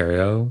As an hell.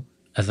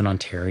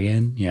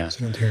 Ontarian. Yeah. It's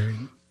an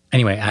Ontarian.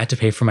 Anyway, I had to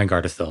pay for my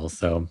Gardasil.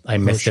 So I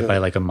missed it shit. by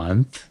like a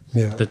month,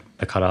 Yeah. the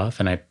cutoff.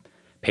 And I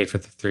paid for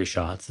the 3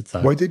 shots. It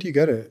sucked. Why did you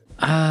get it?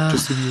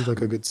 Just to be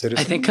like a good citizen?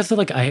 I think because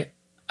like I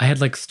had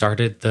like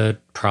started the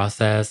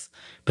process,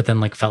 but then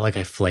like felt like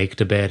I flaked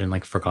a bit and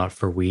like forgot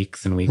for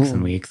weeks and weeks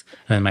and weeks.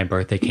 And then my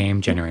birthday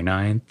came January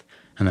 9th.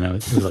 And then it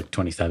was like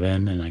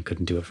 27 and I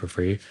couldn't do it for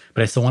free.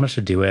 But I still wanted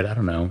to do it. I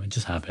don't know. It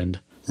just happened.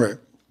 Right.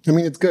 I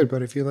mean, it's good,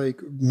 but I feel like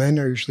men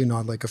are usually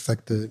not like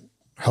affected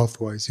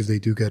health-wise if they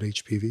do get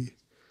HPV.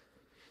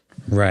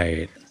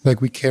 Right.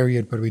 Like we carry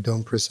it, but we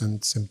don't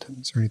present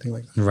symptoms or anything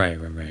like that. Right.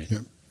 Yeah.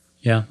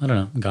 Yeah, I don't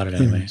know. Got it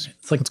anyway. Anyways,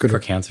 It's like that's good. for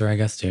cancer, I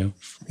guess, too.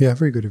 Yeah,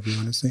 very good of you,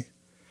 honestly.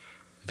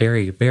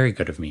 Very, very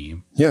good of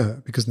me. Yeah,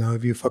 because now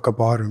if you fuck a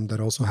bottom that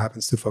also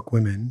happens to fuck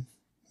women,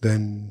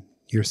 then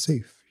you're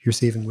safe. You're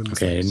saving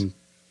women's Okay. lives.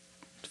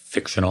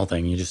 Fictional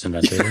thing you just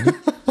invented.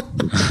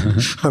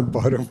 A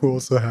bottom who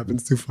also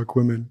happens to fuck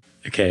women.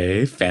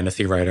 Okay.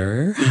 Fantasy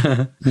writer.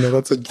 No,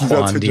 that's a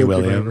Blondie joke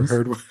Williams. I've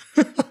ever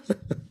heard.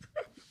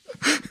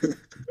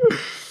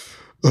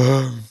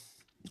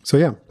 So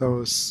yeah, that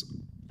was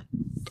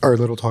our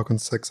little talk on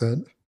sex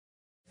ed.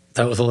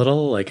 That was a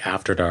little like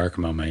after dark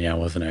moment. Yeah,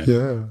 wasn't it?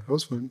 Yeah, that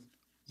was fun.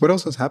 What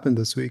else has happened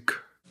this week?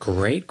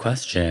 Great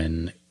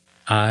question.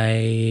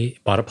 I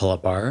bought a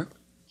pull-up bar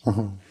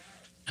and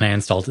I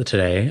installed it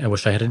today. I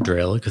wish I had a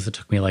drill because it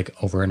took me like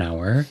over an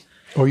hour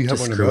Oh, you to have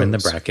one of screw in the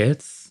those.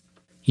 brackets.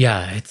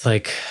 Yeah, it's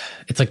like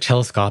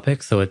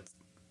telescopic, so it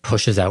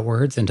pushes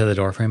outwards into the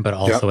door frame, but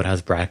also it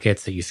has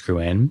brackets that you screw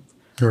in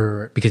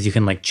Right. because you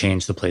can like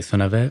change the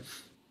placement of it.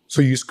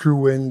 So you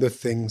screw in the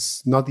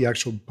things, not the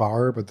actual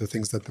bar, but the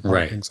things that the bar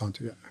Right. hangs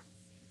onto. Yeah.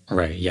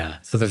 Right, yeah.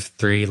 So there's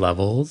 3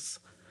 levels.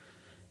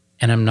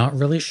 And I'm not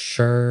really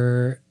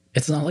sure.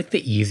 It's not like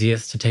the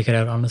easiest to take it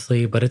out,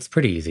 honestly, but it's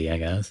pretty easy, I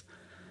guess.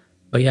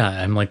 But yeah,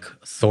 I'm like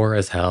sore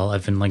as hell.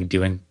 I've been like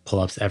doing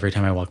pull-ups every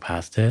time I walk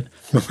past it.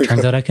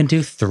 Turns out I can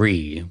do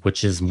 3,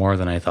 which is more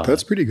than I thought.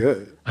 That's pretty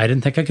good. I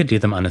didn't think I could do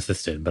them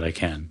unassisted, but I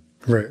can.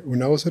 Right.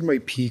 When I was at my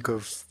peak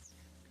of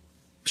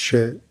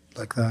shit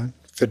like that,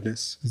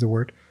 fitness is the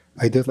word,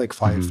 I did like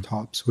 5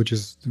 tops, which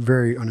is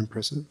very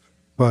unimpressive.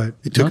 But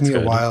it took That's me a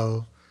good.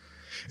 while.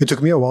 It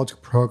took me a while to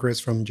progress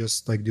from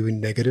just like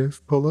doing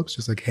negative pull-ups,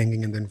 just like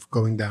hanging and then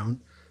going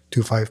down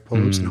to 5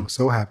 pull-ups. And I was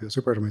so happy. I was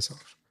so proud of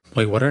myself.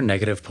 Wait, what are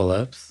negative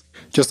pull-ups?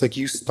 Just like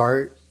you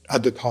start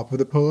at the top of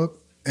the pull-up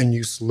and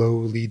you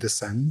slowly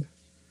descend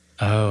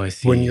Oh, I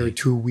see. when you're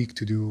too weak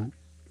to do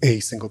a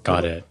single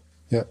pull-up. Got it.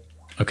 Yeah.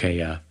 Okay,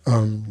 yeah.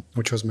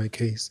 Which was my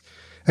case.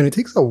 And it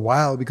takes a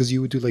while because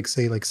you would do like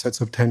say like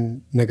sets of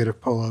 10 negative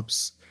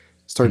pull-ups,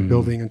 start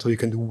building until you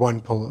can do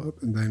 1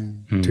 pull-up and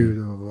then 2.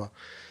 Blah, blah, blah.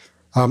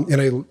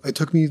 And it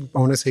took me, I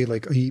want to say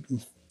like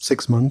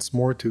 6 months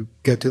more to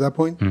get to that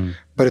point,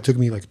 but it took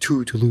me like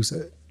 2 to lose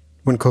it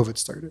when COVID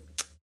started.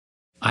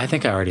 I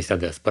think I already said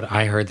this, but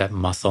I heard that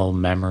muscle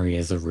memory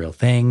is a real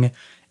thing.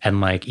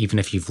 And like, even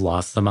if you've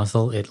lost the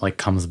muscle, it like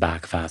comes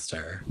back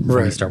faster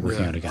when you start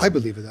working out again. I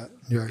believe in that.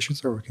 Yeah, I should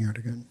start working out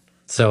again.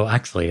 So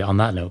actually, on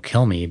that note,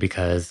 kill me,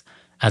 because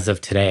as of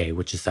today,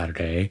 which is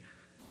Saturday,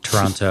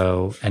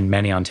 Toronto and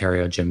many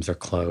Ontario gyms are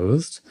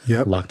closed.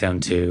 Yep.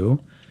 Lockdown 2.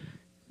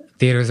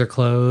 Theaters are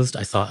closed.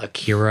 I saw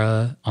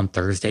Akira on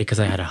Thursday because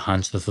I had a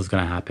hunch this was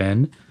going to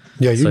happen.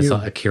 Yeah, you So I knew.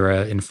 saw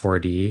Akira in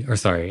 4D, or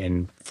sorry,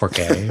 in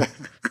 4K.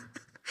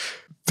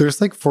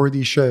 There's like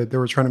 4D shit. They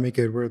were trying to make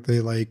it where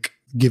they like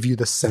give you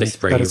the scent. They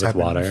spray that you is with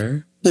happening.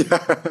 water.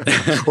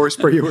 Yeah. Or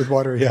spray you with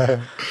water.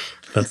 Yeah.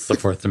 That's the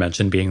 4th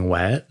dimension being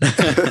wet.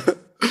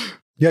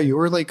 Yeah, you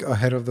were like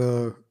ahead of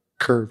the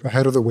curve,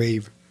 ahead of the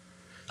wave.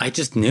 I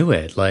just knew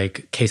it.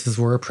 Like, cases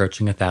were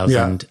approaching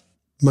 1,000.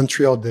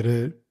 Montreal did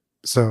it.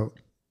 So,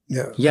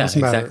 yeah. Yeah, it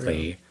doesn't matter,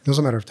 exactly. yeah. It was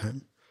a matter of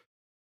time.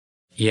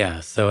 Yeah,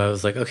 so I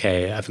was like,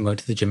 okay, I've been going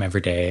to the gym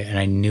every day, and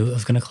I knew it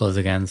was going to close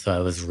again, so I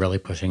was really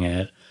pushing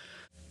it.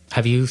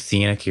 Have you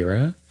seen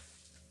Akira?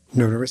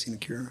 No, never seen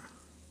Akira.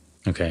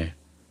 Okay.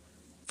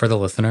 For the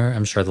listener,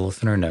 I'm sure the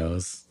listener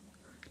knows,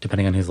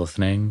 depending on who's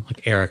listening.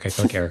 Like Eric, I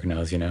feel like Eric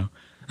knows, you know?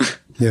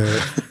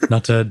 Yeah.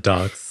 Not to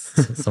dox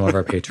some of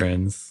our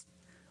patrons.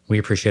 We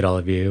appreciate all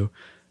of you.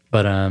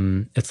 But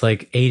it's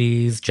like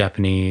 80s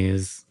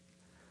Japanese,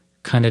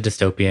 kind of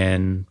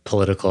dystopian,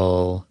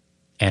 political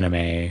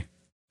anime.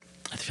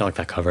 I feel like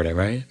that covered it,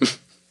 right?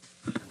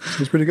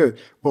 It's pretty good.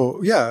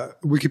 Well, yeah,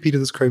 Wikipedia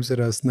describes it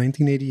as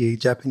 1988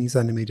 Japanese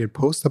animated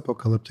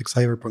post-apocalyptic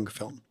cyberpunk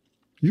film.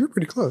 You were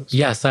pretty close.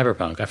 Yeah,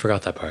 cyberpunk. I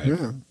forgot that part.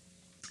 Yeah.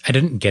 I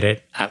didn't get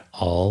it at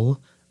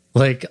all.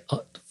 Like,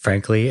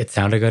 frankly, it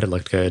sounded good. It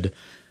looked good.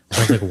 But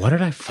I was like, what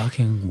did I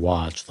fucking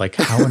watch? Like,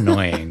 how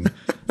annoying.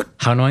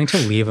 How annoying to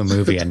leave a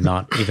movie and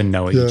not even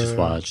know what you just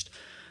watched.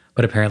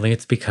 But apparently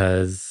it's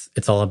because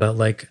it's all about,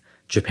 like,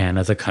 Japan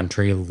as a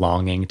country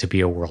longing to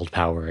be a world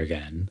power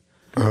again.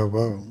 Oh,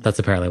 wow. That's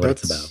apparently what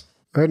it's about.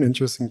 An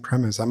interesting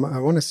premise. I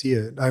want to see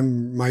it.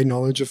 My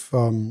knowledge of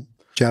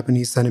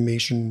Japanese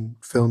animation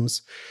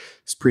films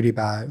is pretty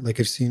bad. Like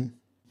I've seen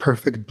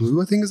Perfect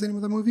Blue, I think is the name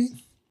of the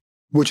movie,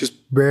 which is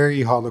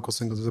very Hot Local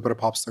Singles. It's about a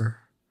pop star.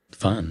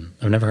 Fun.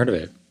 I've never heard of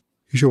it.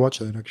 You should watch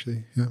that,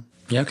 actually. Yeah.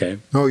 Yeah, okay.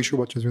 Oh, you should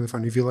watch it. It's really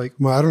fun. If you like,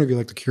 well, I don't know if you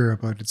like the Kira,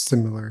 but it's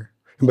similar.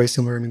 And by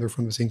similar, I mean they're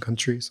from the same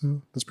country,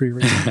 so that's pretty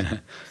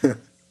rare.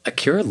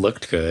 Akira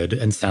looked good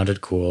and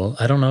sounded cool.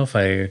 I don't know if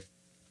I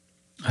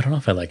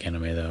like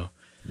anime though.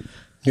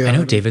 Yeah, I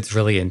know David's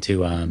really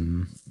into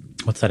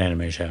what's that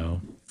anime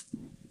show?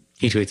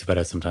 He tweets about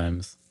it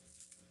sometimes.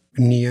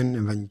 Neon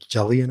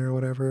Evangelion or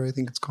whatever I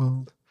think it's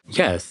called.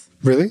 Yes.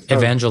 Really?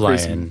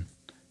 Evangelion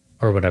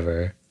or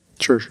whatever.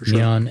 Sure.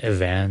 Neon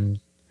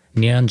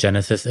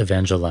Genesis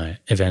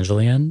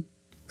Evangelion?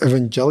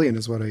 Evangelion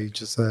is what I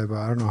just said, but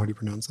I don't know how to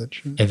pronounce that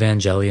shit.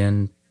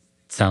 Evangelion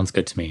sounds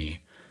good to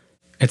me.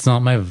 It's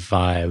not my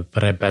vibe,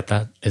 but I bet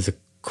that is a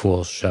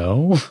cool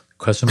show.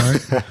 Question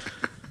mark.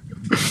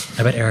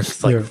 I bet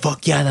Eric's like,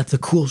 fuck yeah, that's a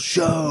cool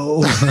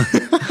show.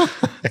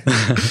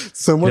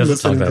 Someone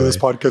listening to this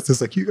podcast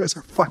is like, you guys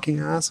are fucking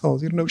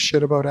assholes. You don't know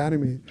shit about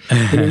anime.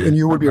 And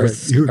you would be right.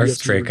 Our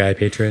straight guy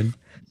patron.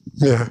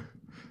 Yeah.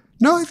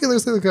 No, I feel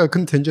there's like a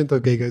contingent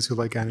of gay guys who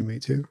like anime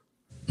too.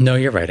 No,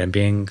 you're right. I'm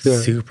being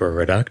super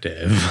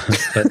reductive.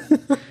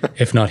 But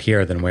if not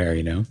here, then where,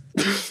 you know?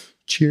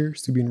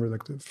 Cheers to being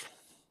reductive.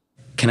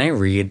 Can I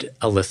read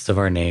a list of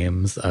our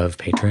names of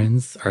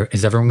patrons? Or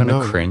is everyone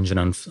going to cringe and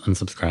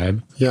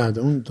unsubscribe? Yeah,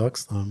 don't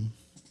dox them.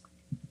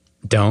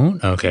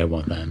 Don't? Okay, I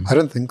won't then. I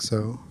don't think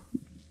so.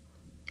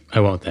 I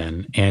won't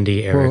then.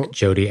 Andy, Eric,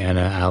 Jody,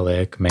 Anna,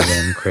 Alec,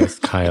 Megan, Chris,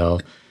 Kyle,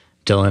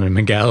 Dylan, and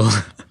Miguel.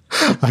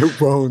 I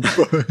won't,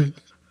 but...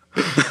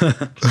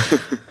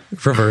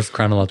 Reverse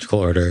chronological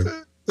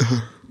order.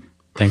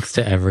 Thanks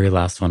to every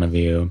last one of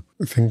you.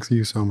 Thank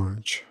you so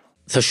much.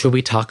 So should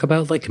we talk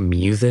about like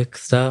music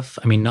stuff?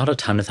 I mean, not a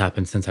ton has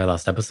happened since our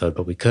last episode,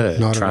 but we could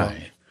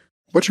try.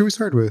 What should we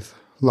start with?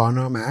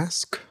 Lana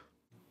Mask?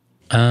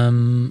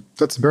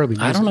 That's barely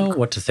music. I don't know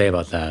what to say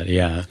about that.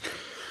 Yeah.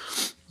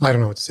 I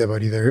don't know what to say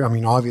about either. I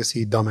mean,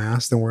 obviously,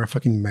 dumbass, then wear a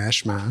fucking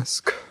mesh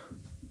mask.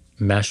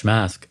 Mesh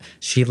mask.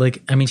 She's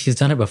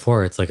done it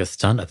before. It's like a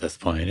stunt at this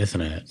point,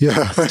 isn't it?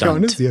 Yeah,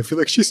 honestly, I feel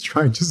like she's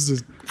trying just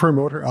to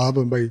promote her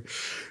album by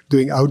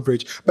doing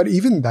outrage. But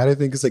even that, I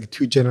think, is like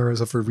too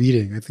generous of a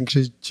reading. I think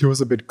she was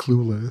a bit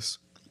clueless.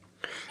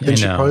 And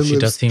she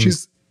does seem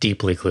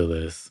deeply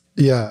clueless.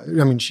 Yeah,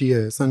 I mean, she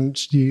is. And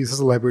she's a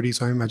celebrity,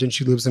 so I imagine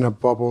she lives in a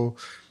bubble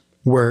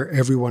where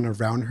everyone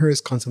around her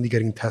is constantly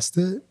getting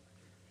tested.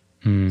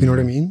 You know what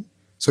I mean?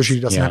 So she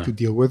doesn't have to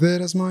deal with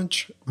it as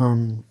much.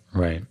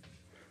 Right.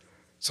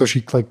 So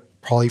she like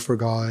probably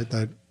forgot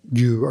that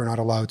you are not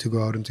allowed to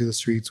go out into the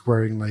streets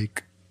wearing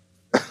like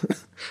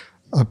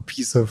a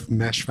piece of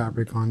mesh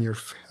fabric on your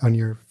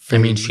face. I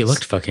mean, she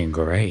looked fucking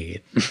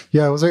great.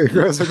 Yeah, it was a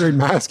great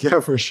mask. Yeah,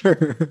 for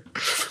sure.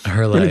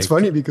 Her like, and it's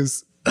funny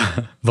because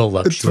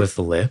voluptuous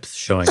lips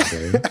showing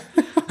through.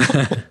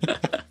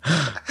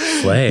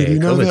 Slay. Did you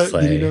know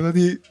Slay.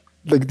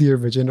 that the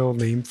original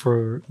name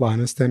for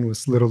Lana Stan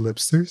was Little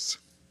Lipsters?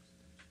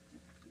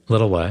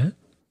 Little what?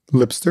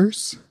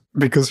 Lipsters.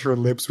 Because her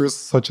lips were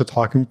such a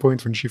talking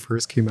point when she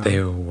first came out.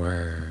 They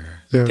were.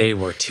 Yeah. They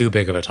were too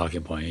big of a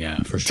talking point. Yeah,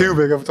 for sure. Too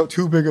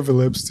big of a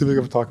lips. Too big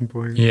of a talking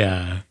point.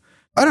 Yeah.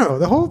 I don't know.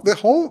 The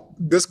whole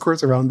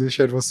discourse around this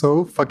shit was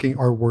so fucking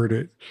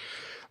R-worded.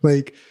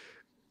 Like,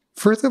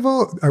 first of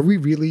all, are we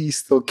really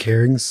still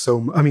caring so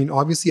much? I mean,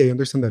 obviously, I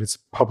understand that it's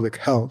public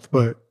health,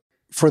 but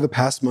for the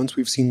past months,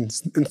 we've seen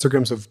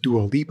Instagrams of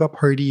Dua Lipa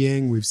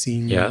partying. We've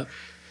seen,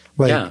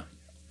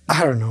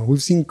 I don't know.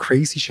 We've seen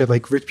crazy shit.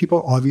 Like, rich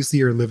people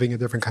obviously are living a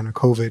different kind of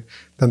COVID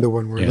than the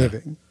one we're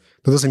living.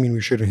 That doesn't mean we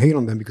shouldn't hate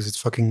on them because it's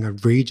fucking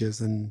outrageous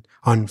and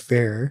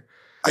unfair.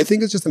 I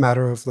think it's just a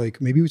matter of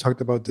like, maybe we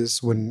talked about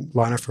this when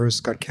Lana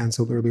first got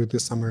canceled earlier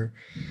this summer,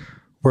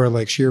 where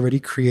like she already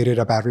created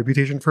a bad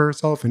reputation for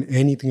herself and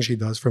anything she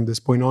does from this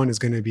point on is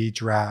going to be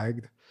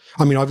dragged.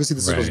 I mean, obviously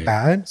this was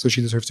bad, so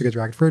she deserves to get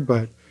dragged for it,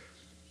 but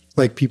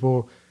like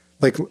people,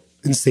 like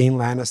insane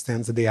Lana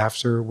stans the day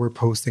after were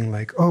posting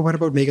like, oh, what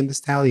about Megan Thee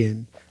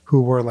Stallion,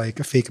 who wore like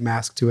a fake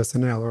mask to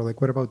SNL? Or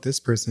like, what about this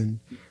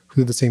person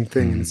who did the same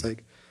thing? And it's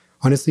like,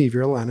 honestly, if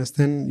you're a Lana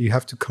stan, you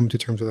have to come to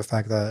terms with the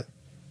fact that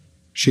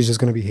she's just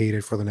going to be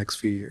hated for the next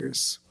few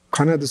years.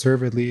 Kind of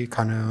deservedly,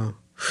 kind of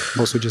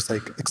also just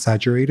like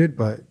exaggerated,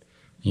 but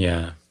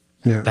Yeah.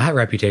 yeah. That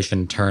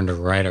reputation turned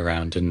right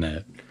around, didn't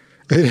it?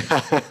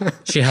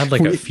 She had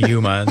like a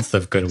few months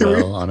of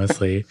goodwill,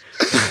 honestly.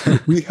 I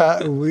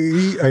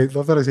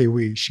love that I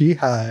say she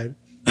had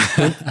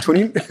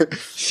 20,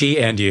 She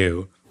and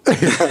you.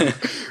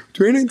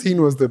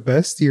 2019 was the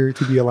best year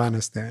to be a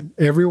Lana stan.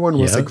 Everyone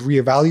was Yeah. like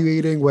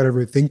reevaluating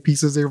whatever think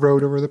pieces they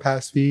wrote over the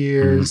past few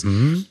years.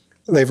 Mhm.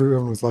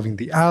 Everyone was loving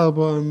the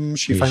album.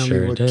 She We finally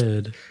sure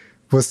did.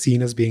 was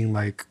seen as being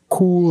like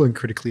cool and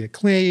critically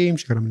acclaimed.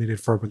 She got nominated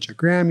for a bunch of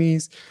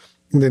Grammys.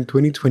 And then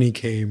 2020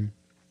 came.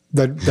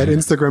 That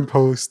Instagram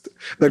post,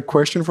 that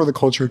question for the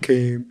culture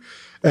came.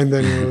 And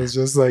then it was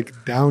just like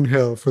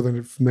downhill for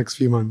the next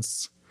few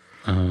months.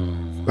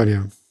 Oh. But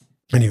yeah.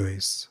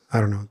 Anyways, I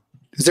don't know.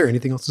 Is there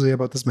anything else to say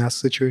about this mask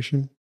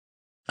situation?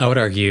 I would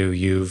argue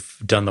you've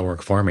done the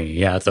work for me.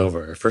 Yeah, it's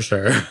over for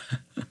sure.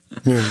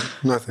 Yeah,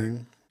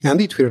 nothing.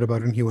 Andy tweeted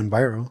about it and he went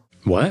viral.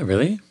 What?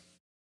 Really?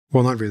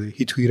 Well, not really.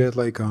 He tweeted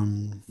like,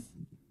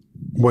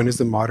 when is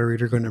the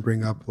moderator going to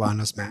bring up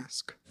Lana's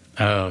mask?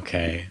 Oh,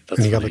 okay. That's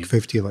And he got funny. like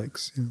 50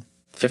 likes. Yeah.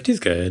 50's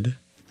good.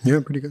 Yeah,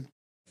 pretty good.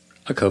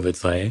 A COVID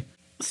slay.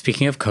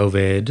 Speaking of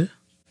COVID,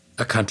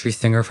 a country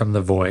singer from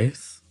The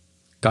Voice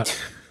got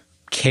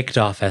kicked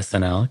off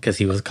SNL because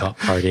he was caught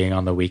partying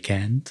on the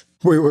weekend.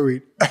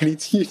 Wait. I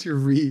need you to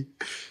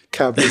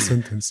recap the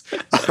sentence.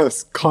 A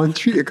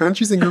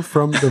country singer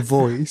from The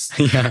Voice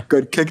Yeah.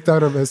 got kicked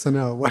out of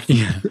SNL. What?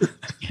 Yeah.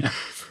 Yeah.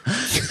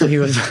 So he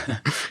was,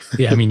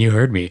 yeah, I mean, you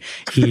heard me.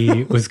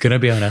 He was going to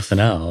be on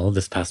SNL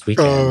this past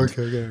weekend. Oh,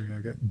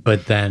 okay.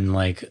 But then,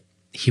 like,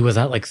 he was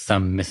at like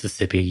some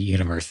Mississippi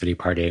university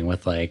partying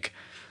with like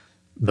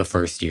the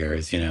first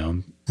years, you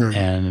know?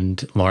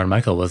 And Lauren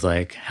Michael was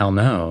like, hell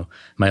no,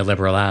 my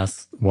liberal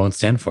ass won't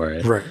stand for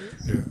it. Right.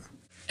 Yeah.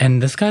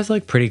 And this guy's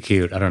like pretty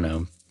cute. I don't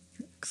know.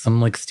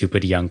 Some like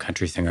stupid young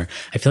country singer.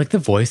 I feel like The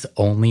Voice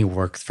only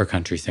works for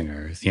country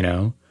singers, you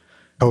know?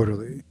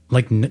 Totally.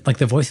 Like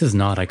The Voice is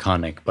not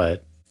iconic,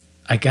 but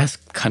I guess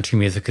country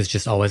music is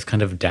just always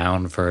kind of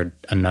down for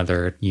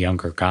another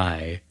younger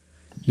guy.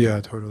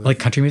 Yeah, totally. Like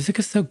country music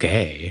is so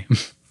gay.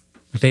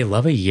 They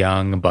love a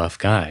young, buff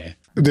guy.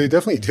 They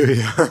definitely do,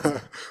 yeah.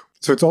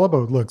 So it's all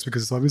about looks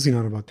because it's obviously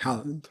not about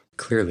talent.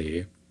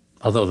 Clearly.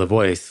 Although The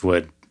Voice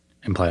would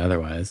imply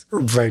otherwise.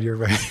 Right, you're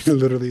right.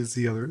 Literally it's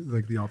the other,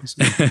 like the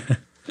opposite.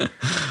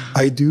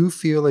 I do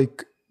feel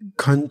like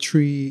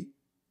country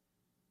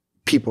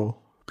people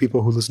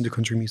who listen to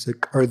country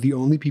music are the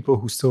only people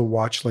who still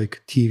watch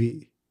like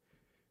TV.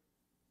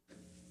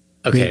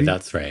 Okay, Maybe?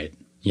 that's right.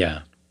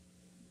 Yeah.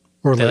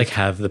 Or They like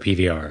have the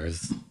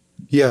PVRs.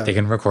 yeah. They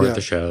can record yeah,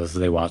 the shows,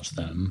 they watch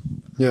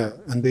them. Yeah.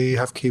 And they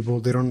have cable.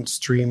 They don't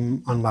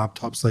stream on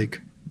laptops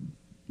like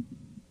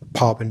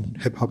pop and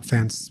hip hop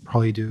fans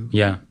probably do.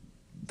 Yeah.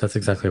 That's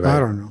exactly right. I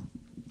don't know.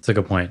 It's a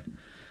good point.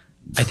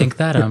 I think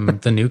that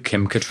the new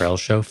Kim Cattrall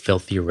show,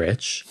 Filthy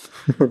Rich,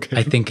 Okay.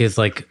 I think is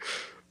like,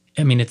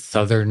 I mean, it's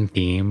Southern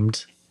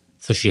themed.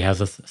 So she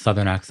has a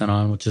Southern accent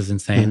on, which is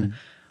insane.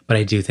 But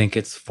I do think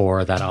it's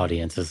for that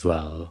audience as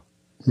well.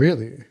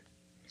 Really?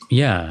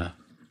 Yeah.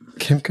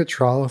 Kim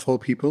Cattrall of all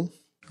people?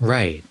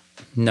 Right.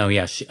 No,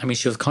 yeah. She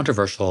was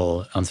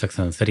controversial on Sex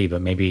and the City,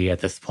 but maybe at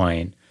this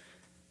point,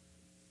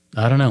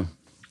 I don't know.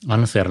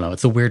 Honestly, I don't know.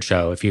 It's a weird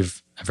show. If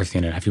you've ever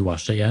seen it, have you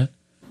watched it yet?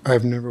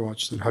 I've never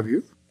watched it. Have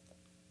you?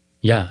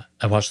 Yeah,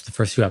 I watched the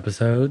first 2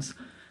 episodes.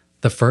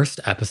 The first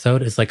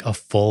episode is like a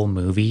full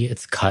movie.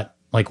 It's cut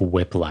like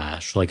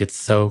Whiplash. Like it's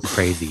so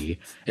crazy.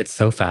 It's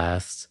so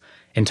fast.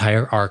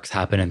 Entire arcs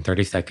happen in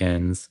 30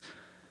 seconds.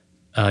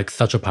 Like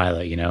such a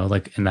pilot, you know,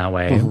 like in that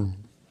way.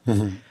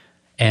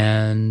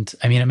 And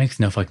I mean, it makes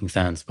no fucking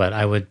sense, but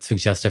I would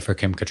suggest it for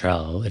Kim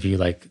Cattrall.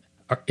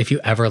 If you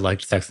ever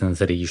liked Sex and the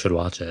City, you should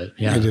watch it.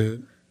 Yeah. I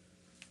did.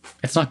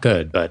 It's not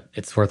good, but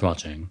it's worth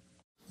watching.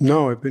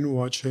 No, I've been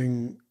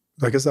watching.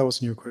 I guess that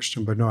wasn't your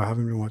question, but no, I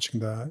haven't been watching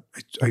that.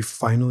 I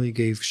finally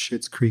gave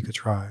Schitt's Creek a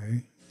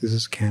try. This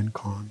is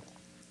CanCon.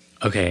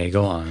 Okay,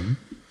 go on.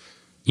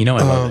 You know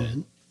I love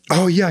it.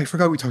 Oh yeah, I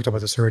forgot we talked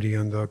about this already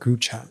on the group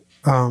chat.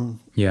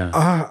 Yeah.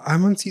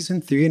 I'm on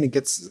season 3 and it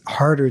gets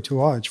harder to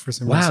watch for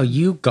some Wow, reason.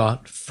 you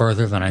got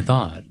further than I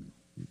thought.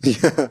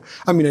 Yeah,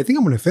 I mean, I think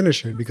I'm going to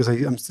finish it because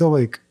I'm still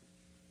like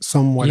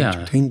somewhat Yeah.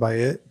 entertained by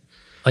it.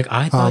 Like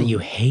I thought you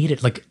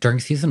hated, like during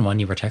season 1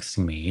 you were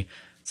texting me.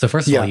 So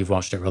first of all, Yeah. you've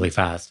watched it really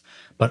fast,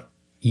 but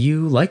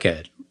you like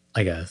it,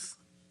 I guess.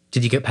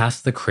 Did you get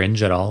past the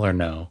cringe at all or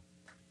no?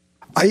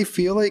 I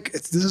feel like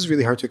this is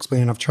really hard to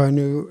explain. I've tried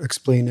to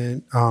explain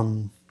it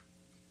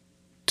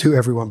to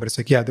everyone, but it's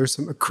like, yeah, there's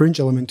a cringe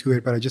element to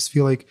it, but I just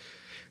feel like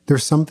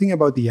there's something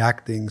about the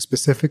acting,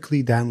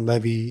 specifically Dan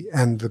Levy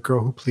and the girl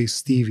who plays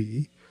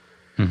Stevie,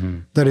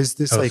 that is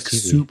this like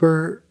Stevie.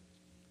 super,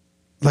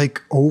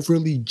 like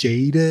overly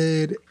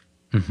jaded,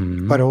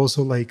 but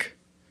also like,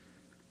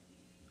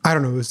 I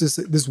don't know, it's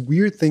this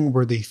weird thing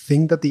where they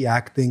think that the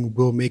acting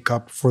will make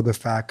up for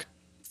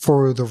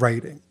the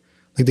writing.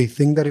 Like they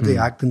think that if they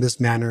act in this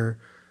manner,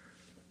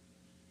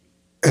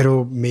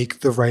 it'll make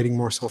the writing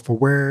more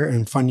self-aware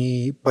and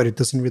funny, but it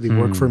doesn't really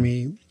work for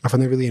me. I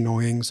find it really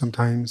annoying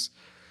sometimes.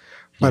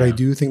 But I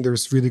do think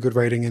there's really good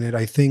writing in it.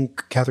 I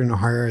think Catherine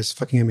O'Hara is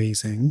fucking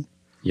amazing.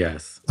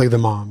 Yes. Like the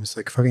mom is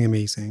like fucking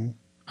amazing.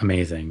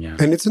 Amazing, yeah.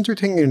 And it's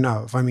entertaining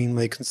enough. I mean,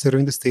 like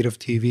considering the state of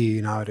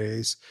TV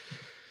nowadays,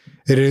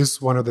 it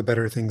is one of the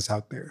better things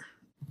out there.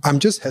 I'm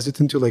just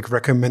hesitant to like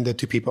recommend it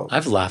to people.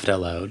 I've laughed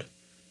out loud.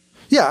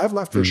 Yeah, I've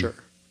laughed for sure.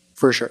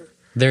 For sure.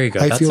 There you go.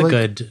 I That's feel a like-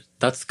 good,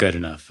 that's good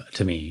enough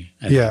to me.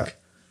 I Yeah. think.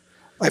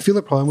 I feel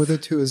the problem with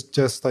it too is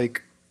just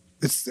like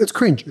it's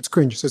cringe. It's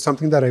cringe. So it's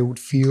something that I would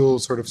feel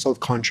sort of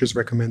self-conscious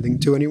recommending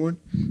to anyone.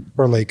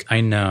 Or like,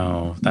 I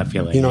know that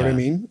feeling. you know what I yeah.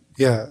 mean?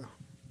 Yeah.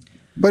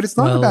 But it's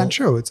not a Well- bad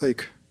show. It's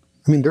like,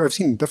 I mean, I've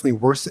seen definitely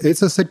worse.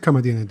 It's a sitcom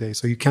at the end of the day,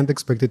 so you can't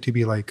expect it to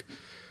be like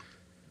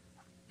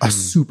a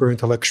super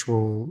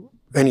intellectual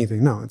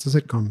anything. No, it's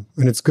a sitcom,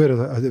 and it's good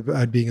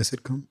at being a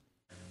sitcom.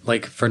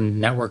 Like for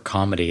network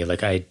comedy, like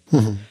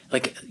Mm-hmm.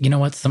 like, you know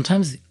what?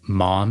 Sometimes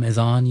Mom is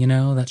on, you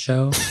know, that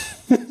show.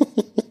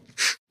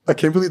 I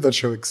can't believe that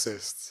show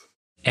exists.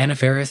 Anna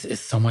Faris is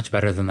so much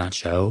better than that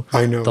show.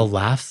 I know. The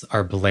laughs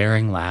are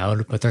blaring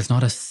loud, but there's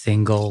not a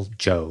single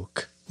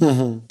joke.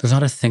 Mm-hmm. There's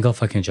not a single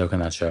fucking joke in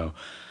that show.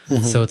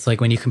 So it's like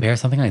when you compare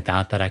something like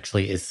that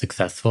actually is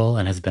successful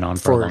and has been on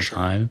for a For long sure.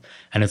 time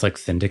and is like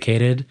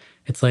syndicated,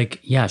 it's like,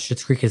 yeah,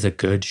 Schitt's Creek is a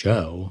good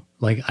show.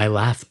 Like I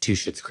laugh to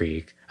Schitt's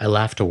Creek. I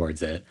laugh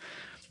towards it.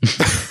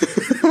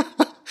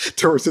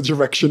 Towards the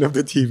direction of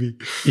the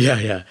TV. Yeah,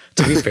 yeah.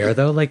 To be fair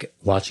though, like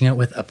watching it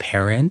with a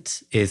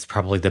parent is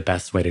probably the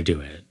best way to do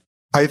it.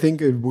 I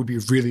think it would be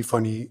really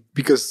funny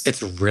because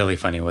It's really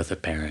funny with a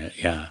parent.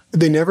 Yeah.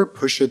 they never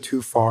push it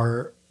too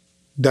far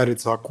that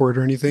it's awkward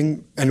or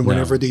anything. And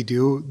whenever they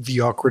do, the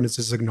awkwardness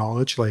is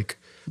acknowledged. Like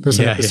there's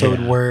an Yeah, episode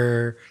yeah.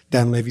 where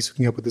Dan Levy's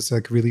hooking up with this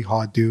like really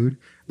hot dude.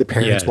 The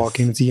parents Yes. walk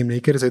in and see him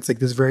naked. So it's like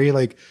this very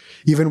like,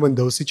 even when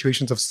those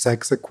situations of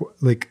sex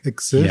like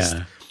exist.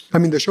 Yeah. I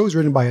mean, the show is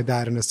written by a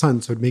dad and a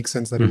son, so it makes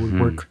sense that it would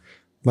work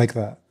like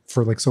that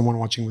for like someone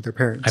watching with their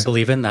parents. I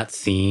believe in that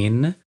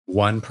scene,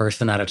 one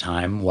person at a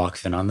time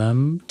walks in on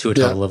them to a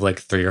Yeah. total of like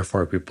 3 or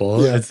 4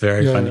 people. Yeah, It's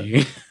very yeah.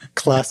 funny.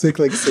 Classic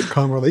like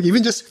sitcom or like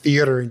even just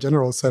theater in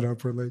general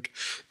setup where like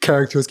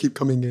characters keep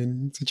coming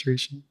in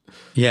situation.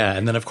 Yeah.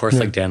 And then, of course,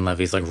 like Dan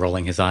Levy's like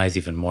rolling his eyes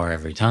even more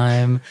every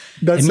time.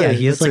 That's and yeah, it,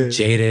 he is that's like it.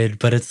 jaded,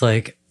 but it's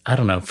like, I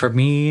don't know. For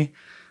me,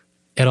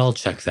 it all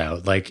checks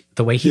out. Like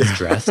the way he's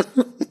dressed,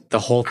 the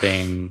whole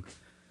thing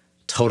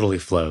totally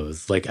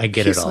flows. Like I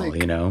get He's it all,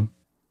 like- you know?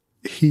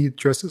 He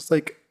dresses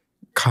like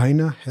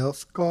kind of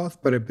health goth,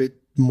 but a bit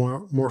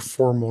more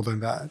formal than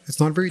that. It's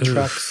not very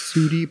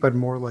tracksuity, but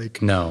more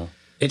like No,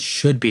 it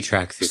should be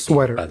tracksuit,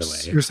 sweaters. by the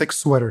way. There's like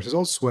sweaters. It's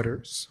all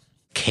sweaters.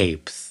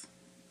 Capes.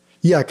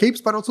 Yeah,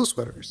 capes, but also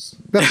sweaters.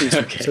 Definitely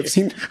sweaters.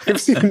 I've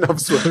seen enough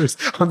sweaters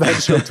on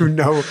that show to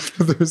know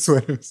that they're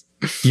sweaters.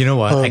 You know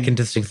what? I can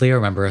distinctly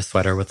remember a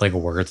sweater with like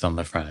words on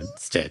the front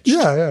stitched.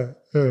 Yeah.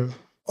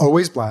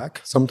 Always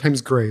black,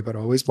 sometimes gray, but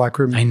always black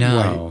or I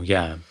know. white.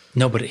 Yeah.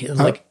 No, but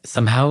like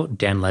somehow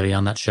Dan Levy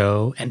on that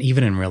show, and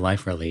even in real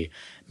life, really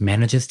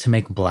manages to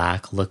make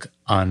black look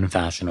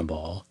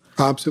unfashionable.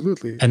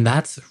 Absolutely. And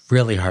that's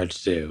really hard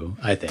to do,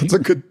 I think.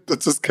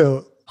 That's a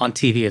skill. On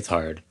TV, it's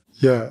hard.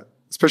 Yeah.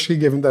 Especially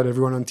given that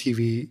everyone on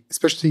TV,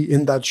 especially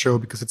in that show,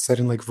 because it's set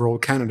in like rural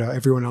Canada,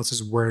 everyone else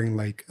is wearing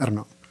like, I don't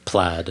know,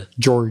 Plaid.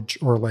 George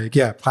or like,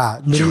 yeah,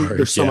 plaid. Literally, George,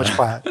 there's so yeah. much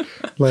plaid.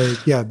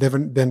 Like, yeah,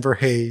 Denver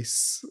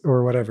Hayes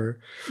or whatever.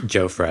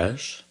 Joe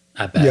Fresh,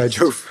 at best. Yeah,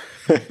 Joe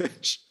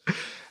Fresh.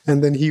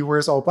 And then he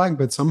wears all black,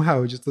 but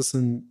somehow it just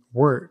doesn't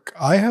work.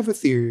 I have a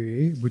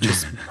theory, which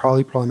is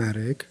probably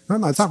problematic. No,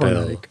 it's not Spill.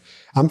 problematic.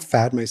 I'm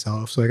fat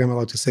myself, so like I'm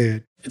allowed to say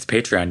it. It's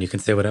Patreon. You can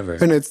say whatever.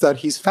 And it's that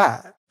he's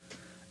fat.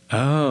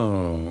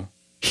 Oh.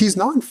 He's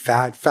not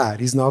fat.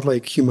 He's not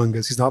like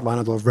humongous. He's not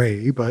Lana Del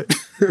Rey, but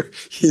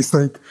he's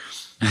like,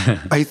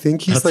 I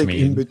think he's That's like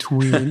mean. in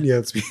between. Yeah,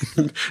 it's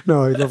mean.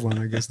 No, I love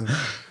Lana, I guess not.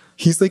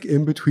 He's like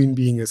in between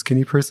being a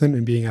skinny person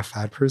and being a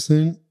fat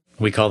person.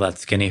 We call that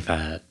skinny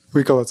fat.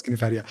 We call it skinny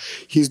fat, yeah.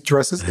 He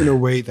dresses in a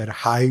way that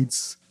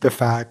hides the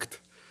fact,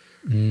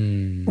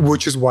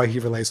 which is why he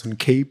relies on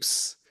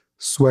capes,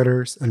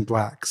 sweaters, and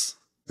blacks.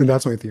 And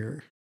that's my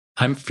theory.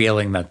 I'm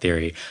feeling that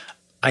theory.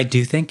 I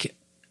do think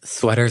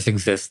sweaters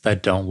exist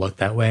that don't look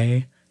that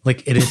way.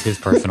 Like it is his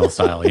personal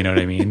style. You know what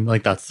I mean?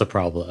 Like that's the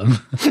problem.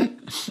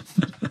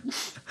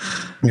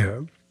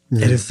 Yeah.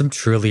 It is some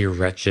truly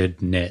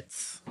wretched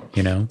knits,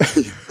 you know?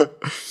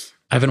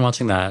 I've been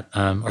watching that.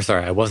 Or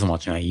sorry, I wasn't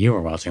watching that. You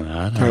were watching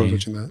that. I was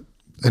watching that.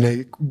 And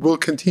I will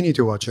continue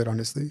to watch it,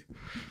 honestly.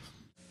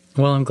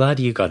 Well, I'm glad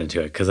you got into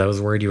it because I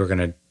was worried you were going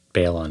to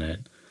bail on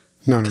it.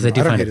 No, Because I do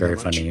don't find hate it very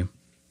that much. funny.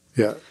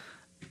 Yeah.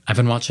 I've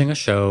been watching a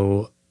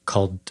show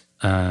called,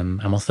 I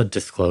almost said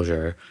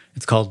Disclosure.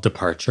 It's called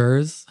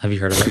Departures. Have you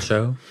heard of that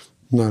show?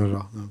 Not at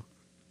all, no.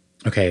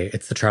 Okay,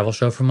 it's the travel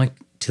show from like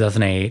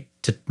 2008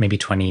 to maybe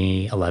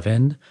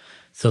 2011.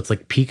 So it's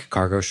like peak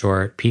cargo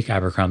short, peak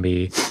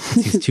Abercrombie. It's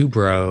these two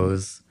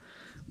bros.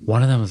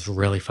 One of them is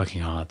really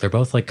fucking hot. They're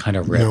both like kind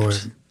of ripped. No way.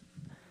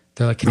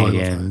 They're like Oh, I love that.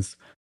 Canadians,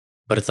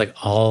 but it's like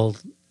all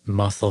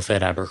muscle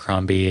fit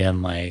Abercrombie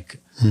and like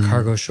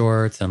cargo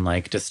shorts and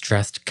like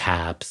distressed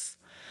caps.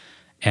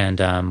 And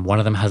one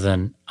of them has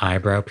an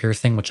eyebrow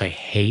piercing, which I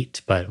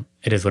hate, but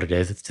it is what it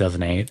is. It's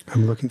 2008.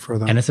 I'm looking for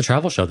that. And it's a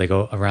travel show. They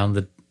go around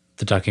the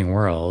ducking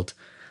world.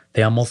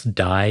 They almost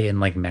die in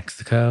like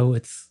Mexico.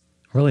 It's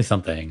really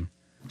something.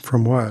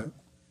 From what?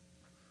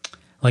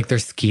 Like they're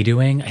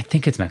ski-dooing. I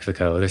think it's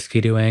Mexico. They're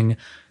ski-dooing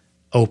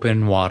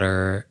open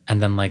water,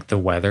 and then like the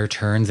weather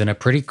turns in a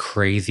pretty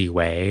crazy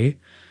way.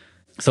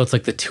 So it's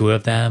like the two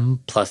of them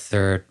plus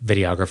their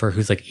videographer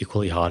who's like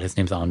equally hot. His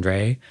name's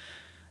Andre.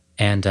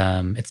 And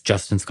it's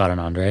Justin, Scott, and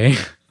Andre.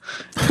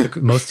 The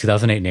most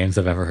 2008 names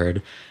I've ever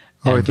heard.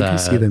 Oh, And, I think I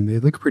see them. They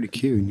look pretty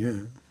cute.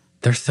 Yeah.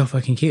 they're so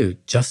fucking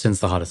cute. Justin's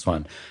the hottest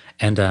one.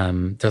 And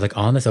they're like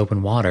on this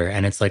open water,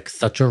 and it's like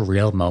such a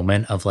real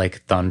moment of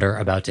like thunder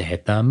about to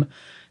hit them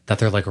that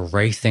they're like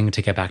racing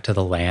to get back to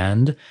the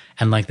land.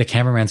 And like the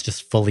cameraman's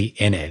just fully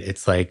in it.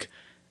 It's like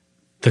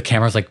the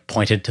camera's like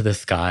pointed to the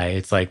sky.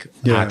 It's like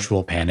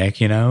actual panic,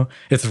 you know?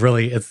 It's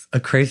a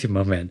crazy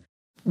moment.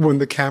 When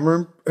the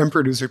camera and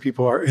producer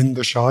people are in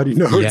the shot, you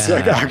know, it's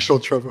like Yeah. actual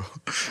trouble.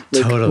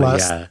 Like Totally,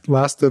 yeah.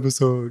 last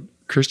episode,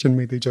 Christian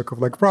made the joke of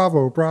like,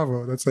 bravo,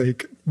 bravo. That's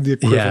like the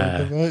equivalent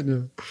Yeah. of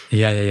that.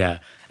 Yeah. Yeah.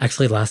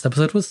 Actually, last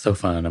episode was so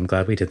fun. I'm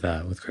glad we did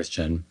that with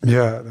Christian.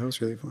 Yeah, that was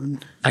really fun.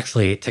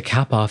 Actually, to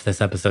cap off this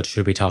episode,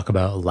 should we talk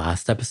about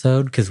last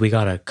episode? Because we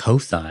got a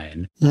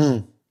cosign.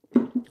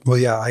 Well,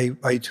 yeah, I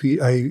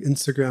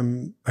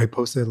Instagram, I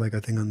posted like a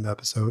thing on the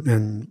episode,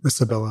 and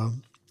Isabella,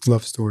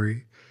 love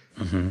story,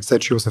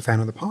 said she was a fan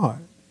of the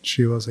pod.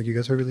 She was like, you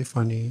guys are really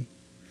funny.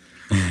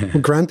 Well,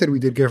 granted, we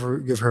did give her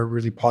a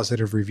really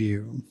positive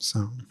review,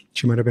 so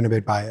she might have been a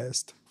bit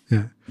biased.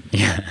 Yeah.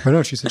 Yeah. But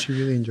no, she said she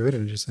really enjoyed it,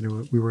 and she said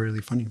we were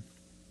really funny.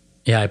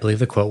 Yeah, I believe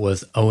the quote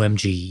was,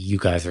 OMG, you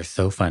guys are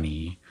so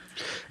funny.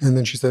 And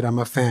then she said, I'm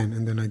a fan.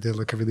 And then I did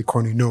like a really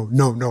corny, no,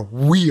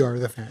 we are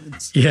the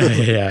fans.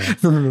 Yeah.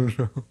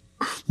 No.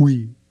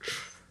 We.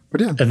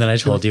 But yeah. And then I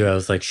told you, I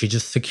was like, she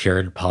just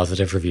secured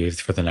positive reviews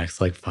for the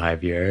next like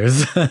 5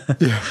 years.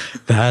 Yeah.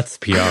 That's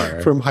PR.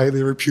 From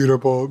highly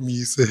reputable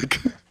music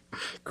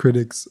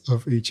critics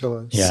of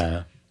HLS.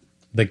 Yeah.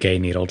 The gay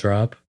needle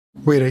drop.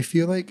 Wait, I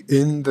feel like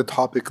in the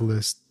topic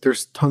list,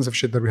 there's tons of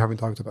shit that we haven't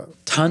talked about.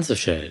 Tons of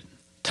shit.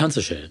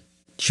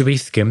 Should we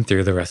skim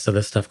through the rest of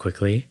this stuff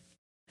quickly?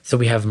 So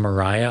we have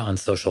Mariah on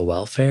social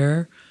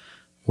welfare.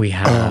 We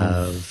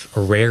have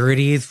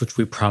rarities, which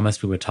we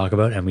promised we would talk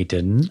about, and we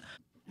didn't.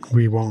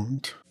 We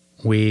won't.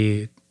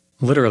 We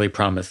literally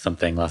promised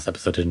something last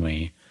episode, didn't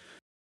we?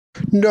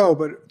 No,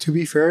 but to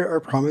be fair,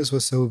 our promise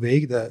was so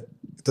vague that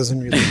it doesn't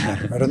really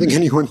matter. I don't think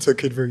anyone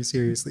took it very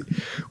seriously.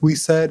 We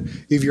said,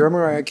 if you're a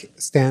Mariah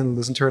stan,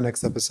 listen to our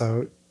next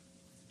episode.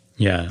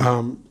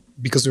 Yeah.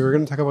 Because we were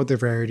going to talk about the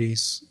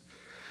rarities,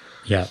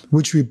 Yeah.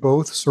 which we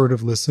both sort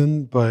of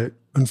listened, but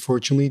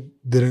unfortunately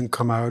didn't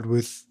come out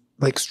with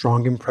like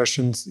strong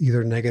impressions,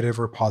 either negative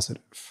or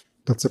positive.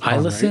 That's a I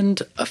problem,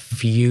 listened a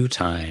few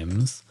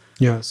times.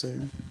 Right? Yeah,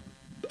 same.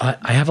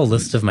 I have a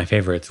list of my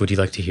favorites. Would you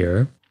like to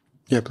hear?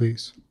 Yeah,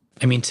 please.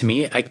 I mean, to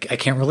me, I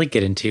can't really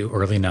get into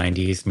early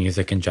 90s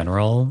music in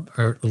general,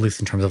 or at least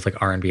in terms of like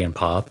R&B and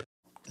pop.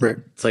 Right.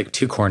 It's like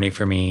too corny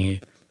for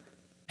me.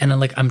 And then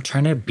like I'm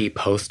trying to be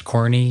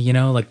post-corny, you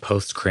know, like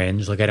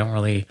post-cringe. Like I don't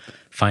really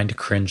find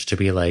cringe to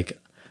be like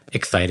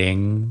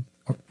exciting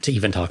or to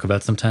even talk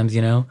about sometimes,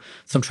 you know?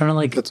 So I'm trying to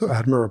like, That's so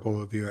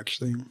admirable of you,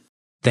 actually.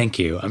 thank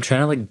you. I'm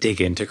trying to like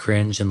dig into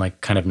cringe and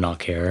like kind of not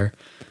care.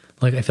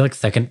 Like I feel like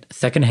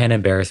secondhand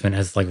embarrassment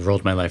has like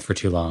ruled my life for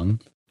too long.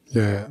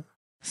 Yeah.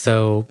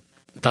 So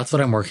that's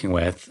what I'm working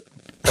with.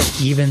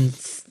 But even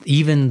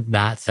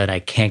that said, I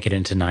can't get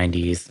into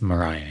 90s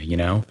Mariah, you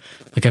know?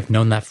 Like I've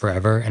known that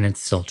forever and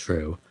it's still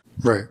true.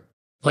 Right.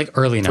 Like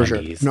early For sure.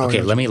 90s. No, Okay,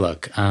 I let me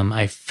look.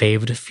 I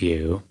faved a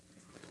few.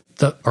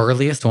 The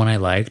earliest one I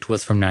liked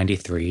was from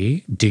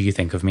 93, Do You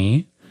Think of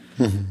Me?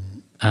 Then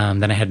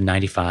I had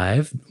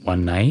 95,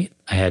 One Night.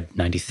 I had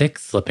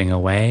 96, Slipping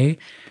Away.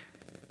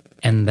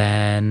 And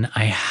then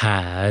I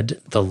had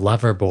the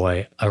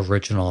Loverboy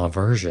original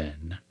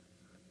version,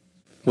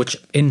 which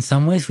in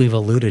some ways we've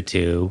alluded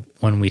to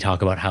when we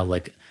talk about how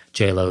like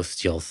J-Lo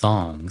steals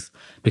songs,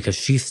 because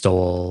she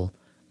stole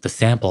the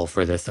sample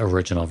for this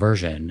original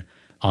version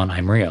on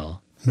I'm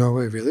Real. No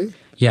way, really?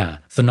 Yeah.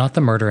 So not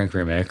the Murder Inc.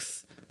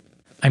 remix.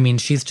 I mean,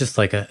 she's just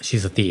like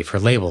she's a thief. Her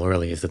label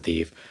really is a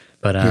thief.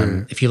 But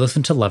if you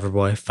listen to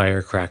Loverboy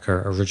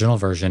Firecracker original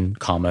version,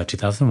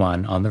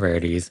 2001 on the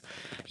rarities,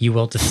 you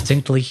will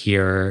distinctly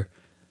hear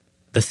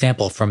the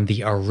sample from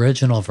the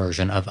original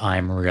version of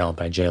I'm Real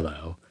by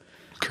J-Lo.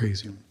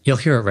 Crazy. You'll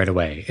hear it right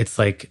away. It's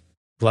like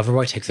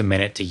Loverboy takes a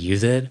minute to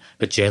use it,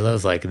 but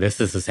J-Lo's like,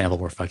 this is the sample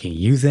we're fucking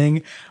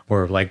using.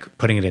 We're like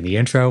putting it in the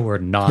intro. We're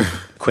not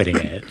quitting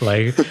it.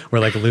 Like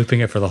we're like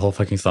looping it for the whole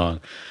fucking song.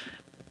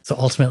 So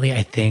ultimately,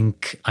 I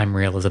think I'm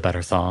Real is a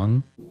better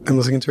song. I'm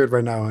listening to it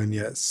right now, and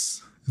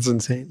yes, it's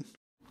insane.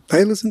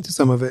 I listened to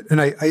some of it,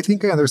 and I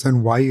think I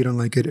understand why you don't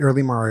like it.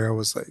 Early Mariah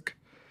was like,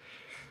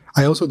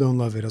 I also don't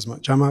love it as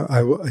much.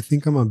 I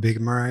think I'm a big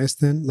Mariah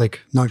stan,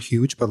 like not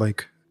huge, but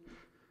like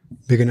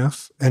big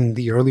enough. And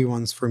the early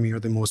ones for me are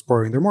the most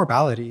boring. They're more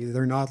ballady.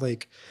 They're not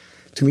like,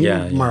 to me,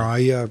 Yeah, yeah.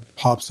 Mariah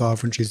pops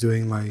off when she's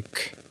doing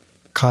like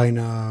kind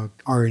of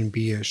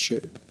R&B-ish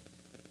shit.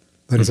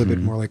 That is a bit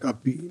more like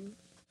upbeat.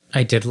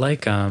 I did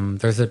like,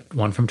 there's a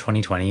one from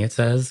 2020, it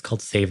says,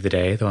 called Save the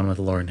Day, the one with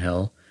Lauryn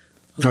Hill.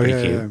 It was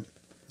pretty cute.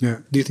 Yeah.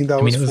 Do you think that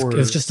I mean, was it for?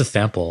 was just a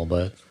sample,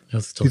 but it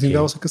was still do you think cute.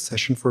 that was like a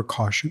session for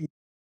Caution?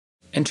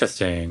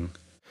 Interesting.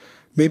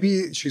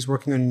 Maybe she's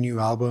working on a new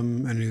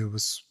album and it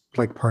was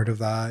like part of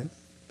that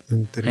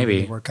and didn't Maybe.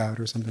 really work out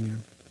or something.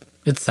 Yeah.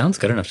 It sounds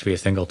good enough to be a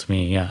single to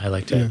me. Yeah, I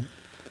liked it. Yeah.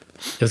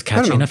 It was I don't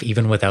catchy know. enough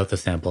even without the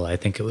sample. I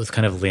think it was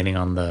kind of leaning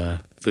on the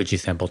Fuji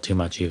sample too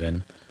much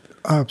even.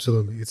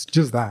 Absolutely. It's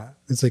just that.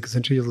 It's like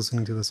essentially you're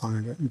listening to the song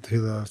again,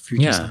 to the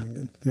future Yeah. song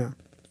again. Yeah.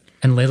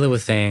 And Layla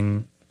was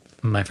saying,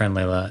 my friend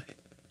Layla,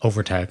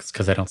 over text,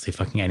 because I don't see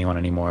fucking anyone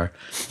anymore.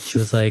 She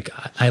was like,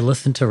 I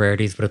listened to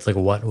Rarities, but it's like,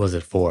 what was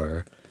it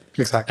for?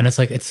 Exactly. And it's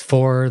like, it's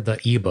for the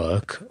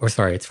ebook, or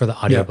sorry, it's for the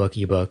audiobook,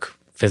 ebook,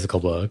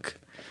 physical book.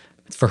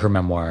 It's for her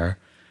memoir.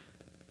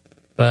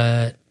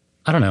 But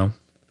I don't know.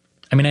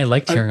 I mean, I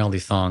liked hearing all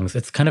these songs.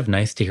 It's kind of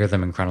nice to hear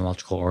them in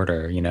chronological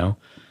order, you know?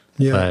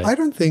 Yeah, But- I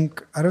don't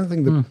think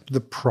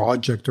the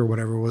project or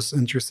whatever was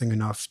interesting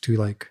enough to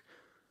like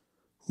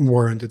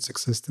warrant its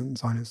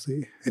existence.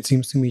 Honestly, it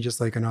seems to me just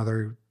like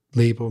another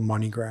label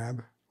money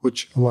grab,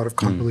 which a lot of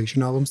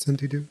compilation albums tend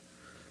to do.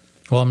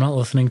 Well, I'm not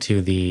listening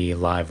to the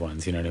live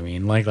ones, you know what I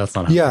mean? Like, that's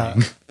not Yeah,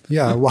 happening.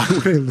 yeah. Why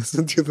would I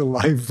listen to the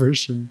live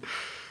version?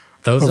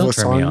 Those Of don't a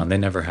turn me song? on. They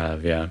never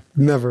have, yeah.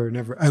 Never,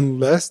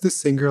 unless the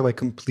singer like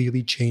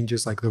completely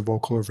changes like the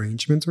vocal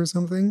arrangements or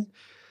something.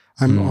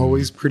 I'm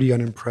always pretty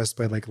unimpressed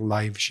by like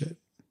live shit.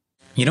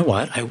 You know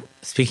what?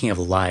 Speaking of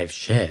live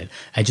shit,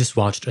 I just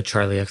watched a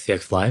Charlie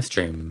XCX live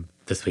stream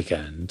this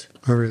weekend.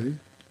 Oh, really?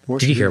 What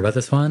Did you should hear we- about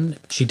this one?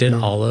 She did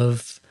all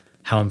of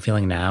How I'm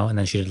Feeling Now, and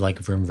then she did like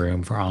Vroom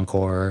Vroom for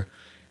Encore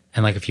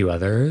and like a few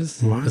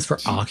others. It was for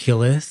What?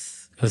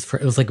 Oculus.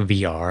 It was like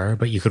VR,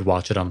 but you could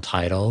watch it on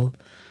Tidal.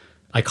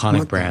 Iconic What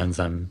the- brands,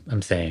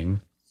 I'm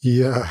saying.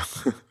 Yeah,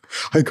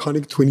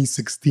 iconic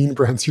 2016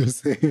 brands. You're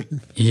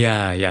saying?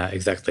 Yeah,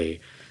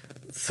 exactly.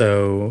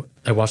 So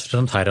I watched it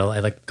on Tidal. I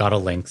like got a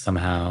link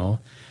somehow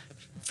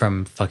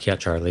from Fuck Yeah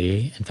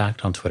Charlie, in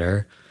fact, on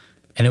Twitter.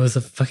 And it was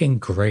a fucking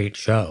great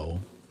show.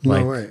 No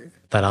Like way.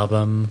 that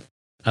album,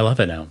 I love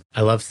it now.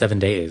 I love 7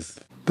 Days.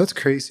 That's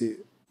crazy.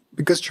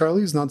 Because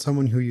Charlie is not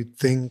someone who you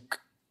think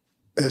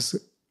is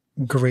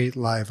great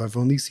live. I've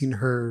only seen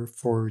her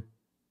for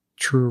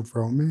True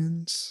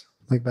Romance,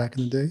 like back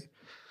in the day.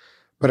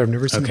 But I've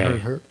never seen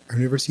Okay. I've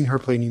never seen her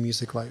play new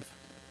music live.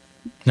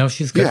 No,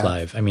 she's good Yeah.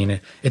 live. I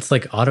mean, it's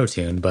like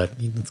auto-tune, but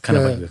it's kind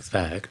of Yeah. what you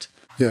expect.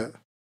 Yeah.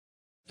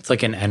 It's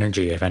like an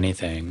energy, if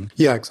anything.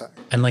 Yeah,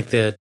 exactly. And like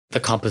the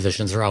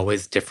compositions are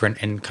always different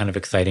in kind of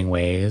exciting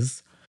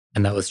ways.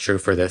 And that was true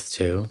for this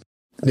too.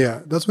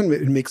 Yeah, that's when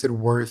it makes it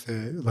worth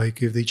it.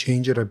 Like if they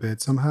change it a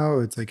bit somehow,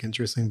 it's like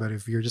interesting. But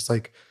if you're just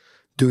like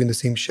doing the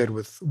same shit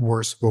with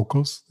worse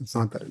vocals, it's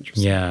not that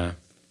interesting. Yeah.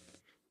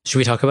 Should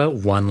we talk about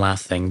one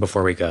last thing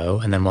before we go?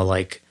 And then we'll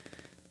like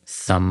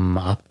sum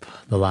up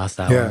the last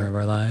hour Yeah. of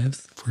our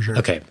lives? For sure.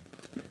 Okay.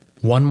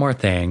 One more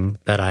thing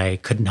that I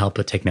couldn't help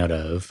but take note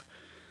of.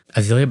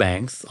 Azealia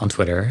Banks on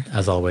Twitter,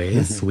 as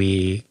always,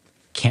 we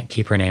can't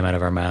keep her name out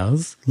of our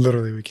mouths.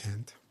 Literally, we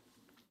can't.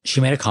 She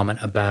made a comment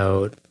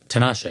about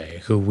Tinashe,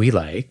 who we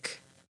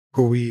like.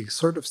 Who we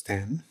sort of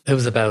stand. It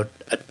was about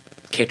a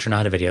Kate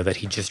Trinata video that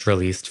he just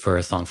released for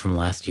a song from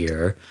last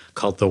year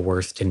called The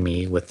Worst in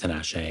Me with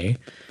Tinashe.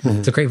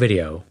 It's a great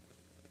video.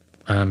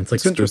 It's like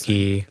It's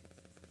interesting. spooky.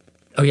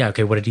 Oh, yeah.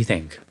 Okay. What did you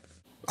think?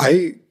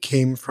 I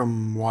came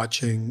from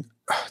watching.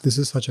 This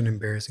is such an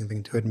embarrassing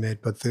thing to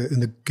admit, but in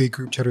the gay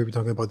group chat we were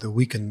talking about The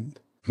Weeknd.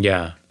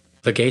 Yeah.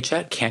 The gay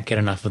chat can't get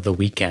enough of The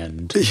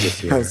Weeknd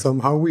this year.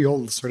 Somehow we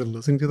all started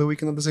listening to The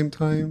Weeknd at the same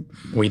time.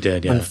 We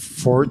did, yeah.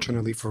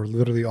 Unfortunately for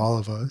literally all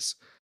of us.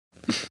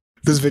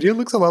 This video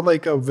looks a lot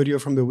like a video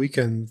from The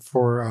Weeknd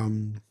for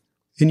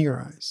In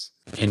Your Eyes.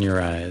 In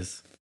Your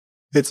Eyes.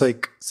 It's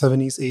like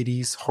 70s,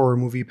 80s horror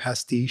movie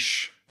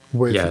pastiche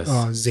with Yes.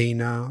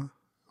 Zaina,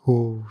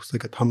 who's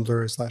like a Tumblr /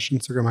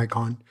 Instagram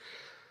icon.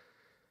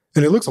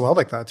 And it looks a lot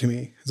like that to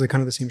me. It's like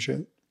kind of the same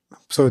shit.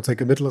 So it's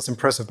like a bit less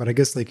impressive. But I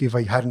guess like if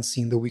I hadn't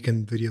seen The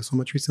Weeknd video so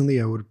much recently,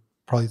 I would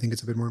probably think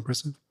it's a bit more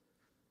impressive.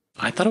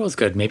 I thought it was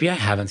good. Maybe I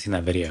haven't seen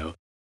that video.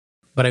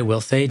 But I will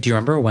say, do you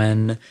remember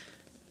when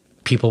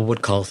people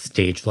would call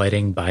stage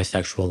lighting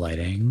bisexual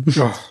lighting?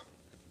 Oh,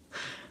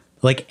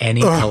 Like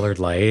any colored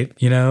light,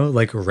 you know,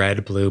 like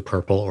red, blue,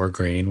 purple, or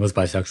green was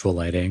bisexual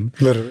lighting.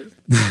 literally.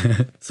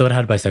 So it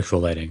had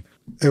bisexual lighting.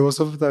 It was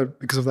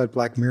because of that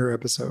Black Mirror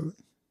episode.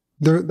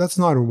 That's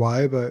not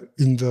why, but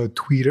in the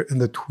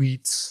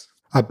tweets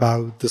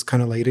about this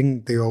kind of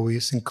lighting, they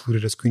always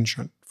included a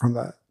screenshot from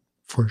that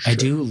for sure. I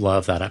do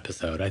love that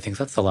episode. I think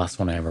that's the last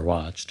one I ever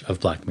watched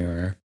of Black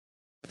Mirror.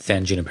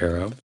 San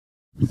Junipero.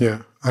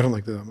 Yeah, I don't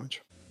like that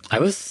much. I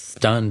was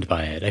stunned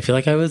by it. I feel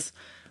like I was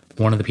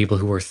one of the people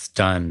who were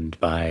stunned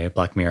by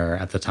Black Mirror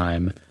at the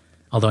time.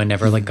 Although I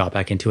never like got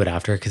back into it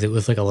after because it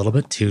was like a little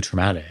bit too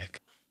traumatic,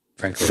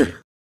 frankly.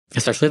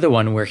 Especially the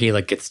one where he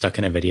like gets stuck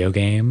in a video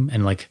game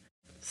and like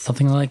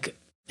something like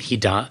he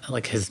died,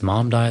 like his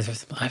mom dies or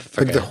something. I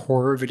forget. Like the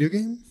horror video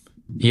game?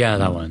 Yeah,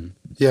 that one.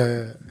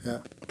 Yeah.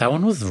 That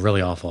one was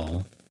really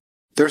awful.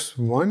 There's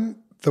one,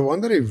 the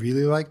one that I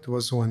really liked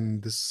was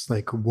when this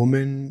like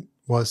woman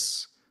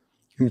was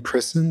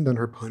imprisoned and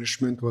her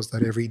punishment was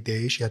that every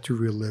day she had to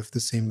relive the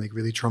same like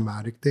really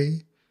traumatic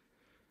day.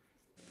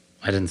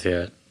 I didn't see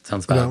it.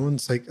 Sounds bad. That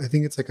one's like, I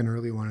think it's like an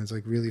early one. It's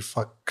like really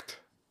fucked.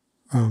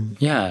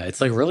 Yeah, it's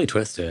like really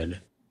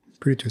twisted.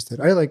 Pretty twisted.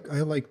 I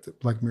liked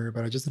Black Mirror,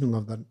 but I just didn't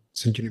love that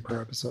St.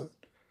 Juniper episode.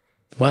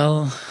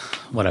 Well,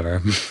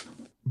 whatever.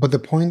 But the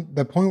point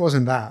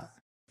wasn't that.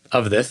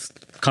 Of this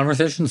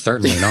conversation,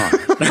 certainly not.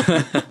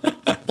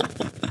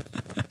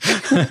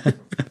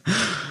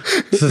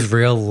 This is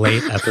real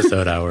late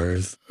episode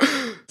hours.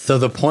 So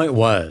the point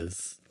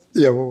was...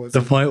 Yeah, what was The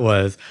it? point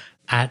was,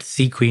 at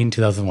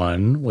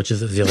CQueen2001, which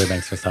is Azealia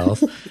Banks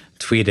herself,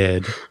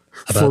 tweeted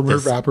about Former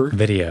this rapper.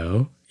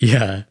 video.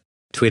 Yeah.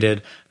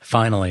 Tweeted,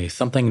 finally,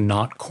 something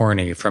not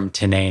corny from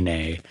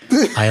Tinene.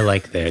 I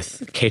like this.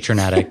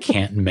 Catronata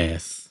can't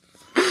miss.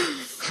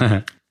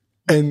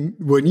 And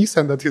when you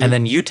send that to And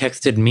then you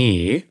texted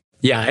me.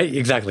 Yeah,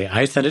 exactly.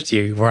 I sent it to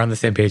you. We're on the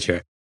same page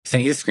here. I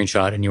sent you a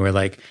screenshot and you were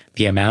like,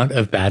 the amount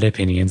of bad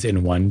opinions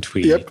in one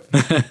tweet. Yep.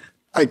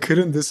 I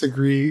couldn't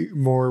disagree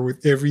more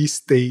with every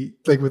state,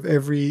 like with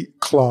every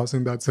clause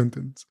in that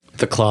sentence.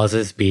 The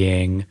clauses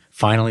being,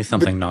 finally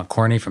something not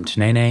corny from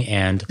Tinene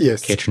and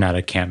Yes.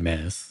 Catronata can't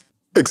miss.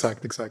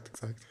 Exact.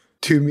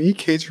 To me,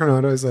 Kate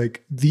Renata is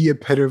like the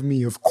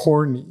epitome of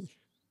corny.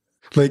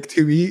 Like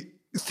to me,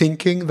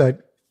 thinking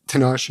that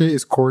Tinashe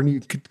is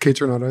corny,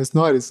 Kate Renata is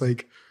not. It's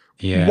like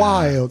Yeah.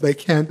 wild. I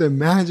can't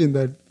imagine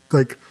that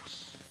like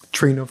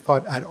train of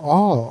thought at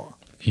all.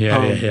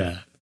 Yeah.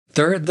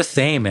 They're the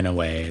same in a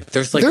way.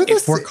 There's like, They're the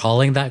if we're sa-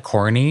 calling that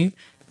corny,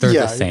 they're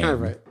Yeah, the same. you're kind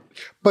of right.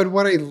 But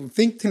what I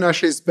think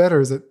Tinashe is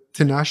better is that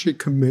Tinashe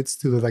commits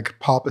to the like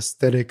pop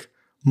aesthetic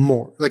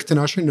more. Like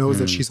Tinashe knows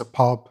that she's a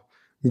pop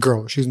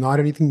girl. She's not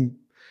anything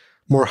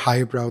more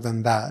highbrow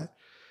than that.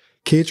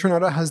 Kate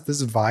Renata has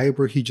this vibe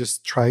where he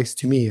just tries,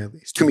 to me at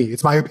least. To me,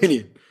 it's my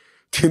opinion.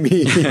 To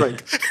me, he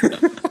like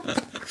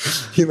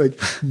he like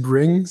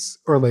brings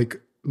or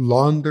like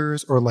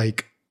launders or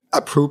like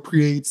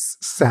appropriates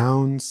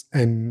sounds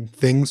and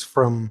things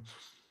from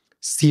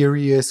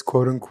serious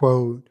quote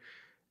unquote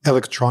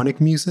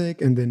electronic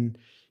music, and then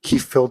he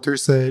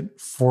filters it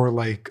for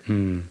like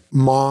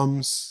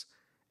moms,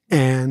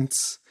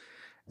 aunts,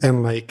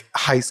 and like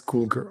high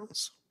school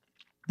girls,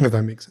 if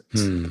that makes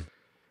sense.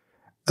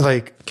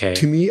 Like, Okay.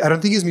 to me, I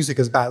don't think his music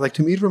is bad. Like,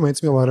 to me, it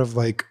reminds me a lot of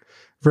like,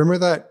 remember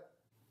that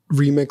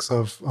remix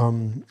of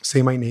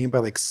Say My Name by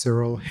like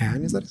Cyril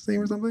Han? Is that his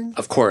name or something?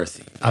 Of course.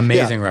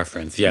 Amazing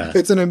reference. Yeah.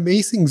 It's an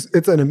amazing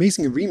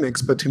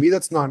remix, but to me,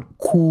 that's not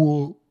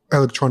cool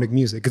electronic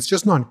music. It's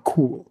just not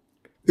cool.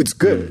 It's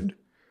good,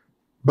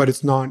 but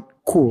it's not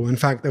cool. In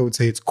fact, I would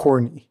say it's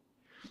corny.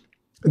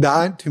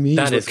 That to me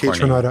That is is what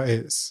Kate corny. Renata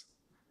is.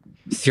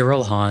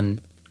 Cyril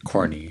Hahn,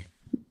 corny.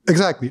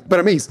 Exactly, but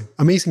amazing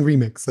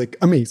remix, like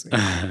amazing.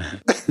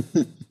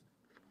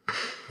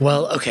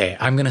 Well, okay,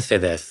 I'm going to say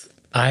this.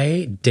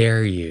 I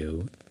dare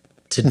you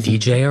to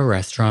DJ a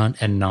restaurant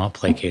and not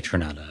play Kate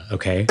Renata,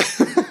 okay?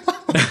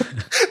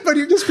 But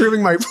you're just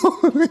proving my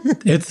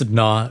point. It's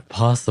not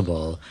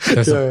possible.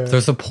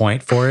 There's a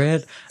point for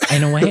it.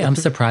 In a way, I'm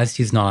surprised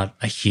he's not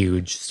a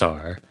huge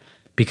star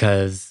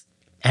because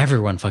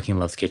everyone fucking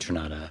loves Kate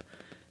Renata.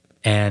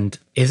 And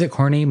is it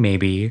corny?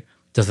 Maybe.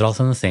 Does it all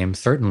sound the same?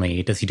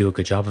 Certainly. Does he do a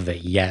good job of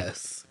it?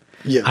 Yes.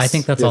 Yes, I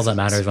think that's all yes, that yes.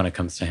 matters when it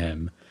comes to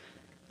him.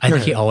 I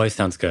think he always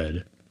sounds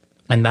good.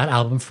 And that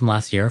album from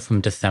last year,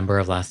 from December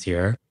of last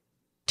year,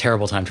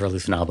 terrible time to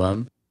release an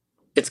album.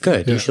 It's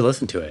good. Yeah. You should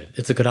listen to it.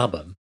 It's a good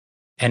album.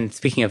 And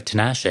speaking of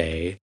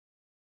Tinashe,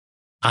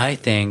 I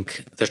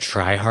think the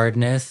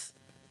try-hardness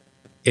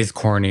is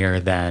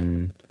cornier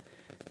than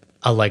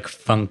a like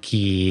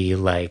funky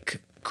like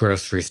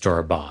grocery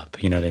store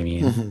bop. You know what I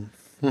mean?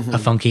 A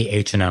funky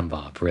H&M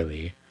bop,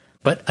 really.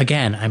 But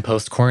again, I'm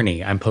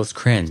post-corny. I'm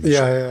post-cringe.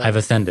 Yeah. I've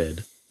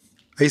ascended.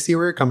 I see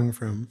where you're coming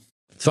from.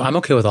 So I'm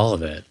okay with all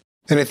of it.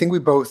 And I think we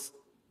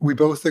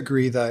both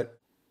agree that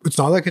it's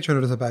not like Kate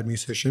Renata is a bad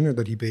musician or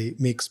that he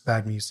makes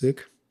bad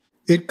music.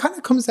 It kind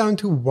of comes down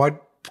to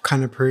what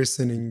kind of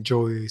person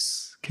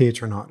enjoys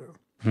Kate Renata.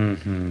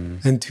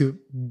 And to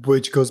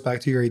which goes back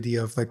to your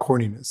idea of like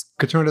corniness.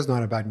 Kate Renata is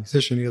not a bad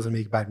musician. He doesn't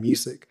make bad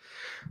music.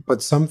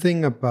 But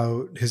something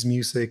about his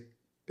music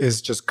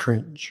is just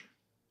cringe.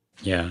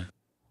 Yeah.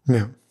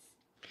 Yeah.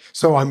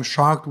 So I'm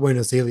shocked when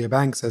Azealia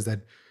Banks says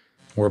that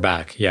We're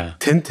back. Yeah.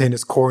 Tintin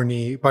is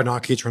corny, but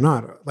not Kate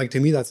Renata. Like, to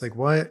me, that's like,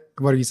 what?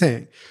 What are you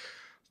saying?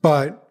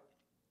 But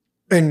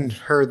in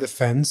her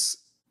defense,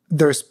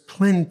 there's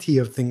plenty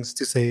of things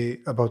to say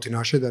about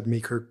Tinashe that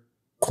make her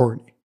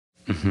corny.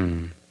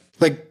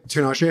 Like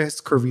Tinashe's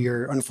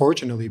career,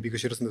 unfortunately,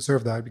 because she doesn't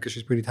deserve that, because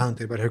she's pretty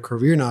talented, but her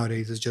career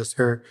nowadays is just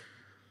her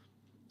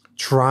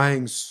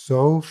trying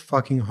so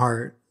fucking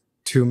hard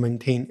to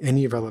maintain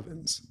any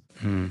relevance.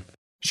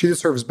 She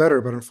deserves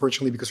better, but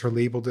unfortunately, because her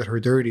label did her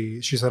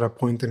dirty, she's at a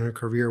point in her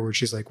career where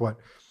she's like, what,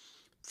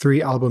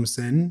 3 albums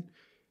in?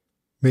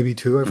 Maybe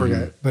 2, I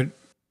forget. But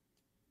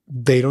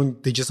they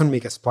just don't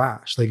make a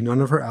splash. Like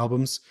none of her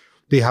albums,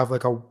 they have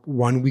like a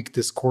 1-week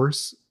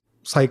discourse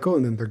cycle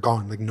and then they're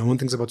gone. Like no one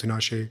thinks about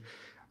Tinashe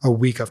a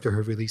week after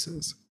her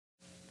releases.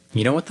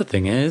 You know what the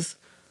thing is?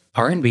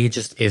 R&B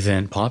just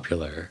isn't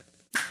popular.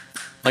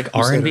 Like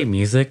R&B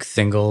music,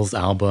 singles,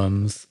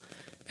 albums,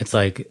 it's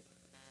like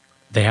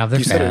they have their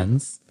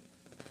fans.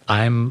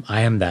 I am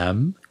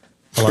them.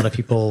 A lot of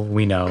people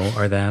we know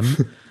are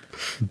them.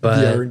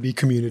 But the R&B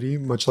community,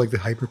 much like the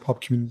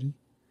hyperpop community.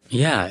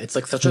 Yeah, it's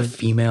like such a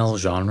female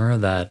genre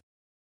that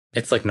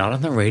it's like not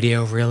on the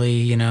radio really,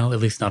 you know, at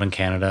least not in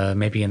Canada.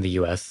 Maybe in the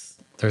US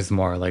there's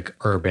more like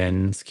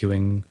urban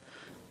skewing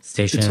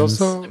stations. It's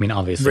also I mean,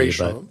 obviously,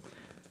 racial.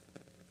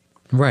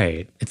 but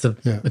right. It's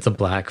a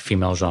black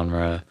female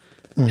genre.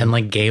 And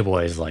like gay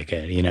boys like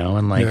it, you know,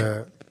 and like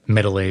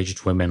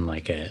middle-aged women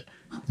like it.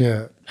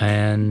 Yeah.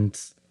 And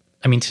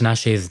I mean,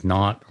 Tinashe is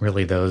not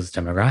really those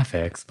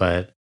demographics,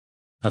 but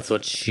that's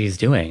what she's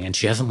doing. And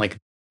she hasn't like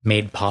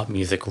made pop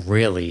music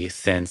really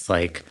since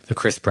like the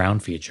Chris Brown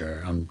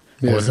feature.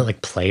 What was it,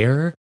 like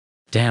Player?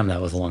 Damn,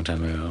 that was a long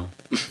time ago.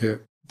 Yeah.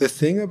 The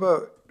thing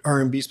about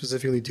R&B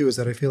specifically too is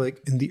that I feel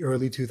like in the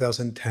early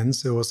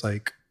 2010s, it was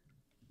like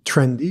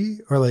trendy,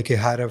 or like it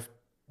had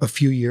a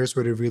few years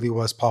where it really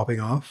was popping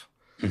off.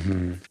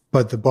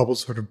 But the bubble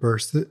sort of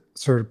burst,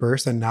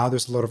 and now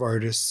there's a lot of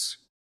artists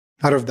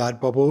out of that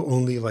bubble.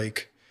 Only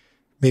like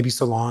maybe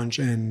Solange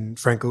and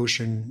Frank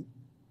Ocean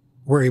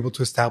were able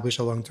to establish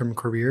a long-term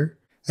career,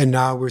 and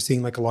now we're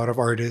seeing like a lot of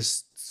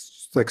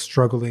artists like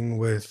struggling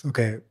with,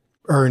 okay,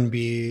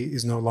 R&B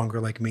is no longer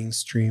like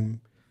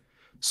mainstream,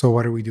 so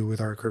what do we do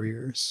with our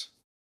careers?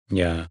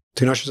 Yeah,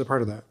 Tinashe's a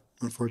part of that,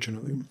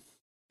 unfortunately.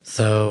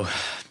 So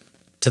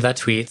to that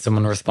tweet,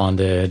 someone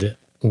responded,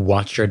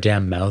 "Watch your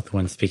damn mouth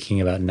when speaking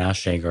about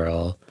Nashe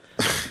Girl."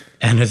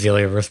 And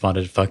Azealia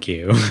responded, "Fuck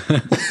you."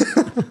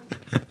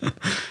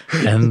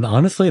 And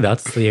honestly,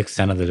 that's the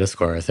extent of the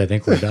discourse. I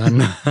think we're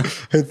done.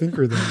 I think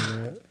we're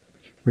done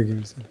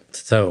with that.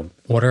 So,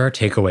 what are our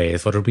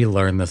takeaways? What did we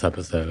learn this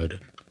episode?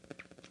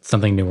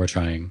 Something new we're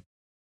trying.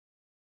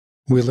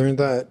 We learned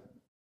that.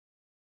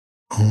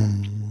 I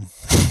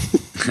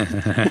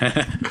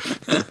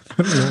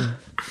don't know.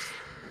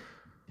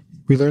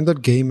 We learned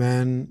that gay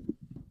men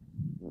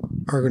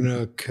are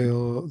gonna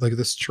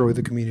destroy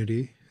the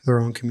community, their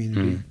own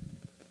community.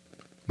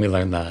 We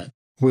learned that.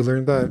 We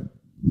learned that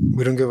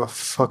we don't give a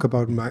fuck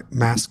about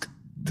mask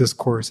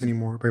discourse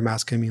anymore. By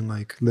mask, I mean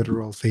like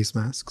literal face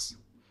masks.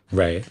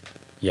 Right.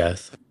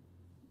 Yes.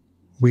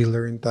 We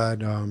learned that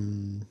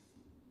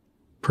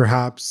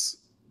perhaps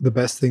the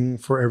best thing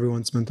for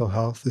everyone's mental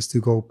health is to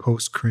go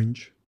post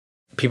cringe.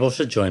 People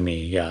should join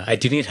me. Yeah. I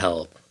do need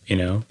help, you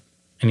know?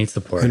 I need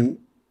support. And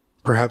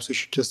perhaps we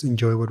should just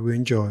enjoy what we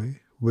enjoy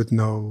with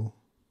no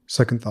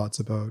second thoughts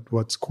about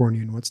what's corny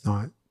and what's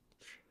not.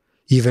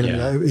 Even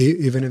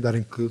if that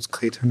includes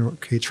Kate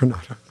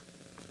Renata.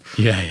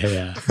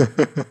 Yeah.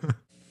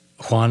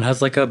 Juan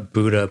has like a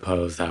Buddha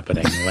pose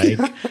happening, like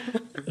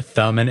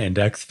thumb and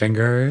index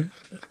finger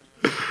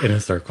in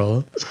a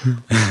circle.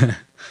 I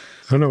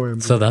don't know why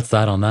So that's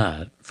that on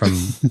that from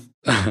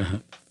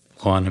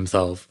Juan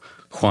himself,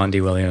 Juan D.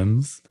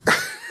 Williams.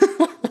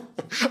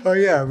 Oh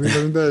yeah, we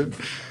learned that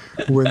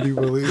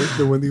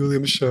the Wendy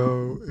Williams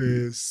show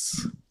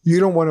is, you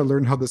don't want to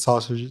learn how the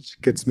sausage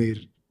gets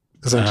made,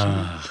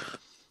 essentially.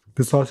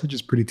 The sausage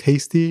is pretty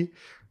tasty,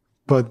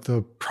 but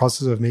the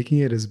process of making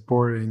it is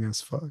boring as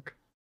fuck.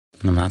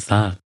 And that's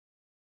that.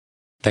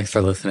 Thanks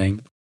for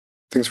listening.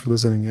 Thanks for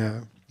listening,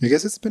 yeah. I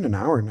guess it's been an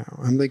hour now.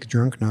 I'm like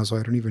drunk now, so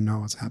I don't even know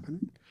what's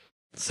happening.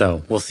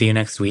 So we'll see you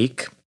next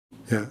week.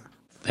 Yeah.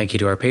 Thank you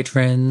to our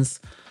patrons.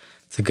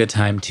 It's a good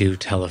time to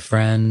tell a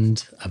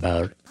friend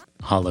about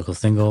Hot Local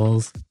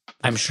Singles.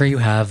 I'm sure you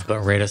have, but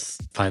rate us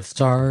 5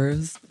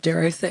 stars,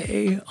 dare I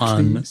say,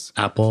 on Please.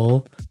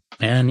 Apple.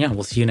 And yeah,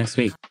 we'll see you next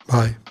week.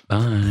 Bye.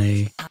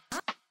 Bye.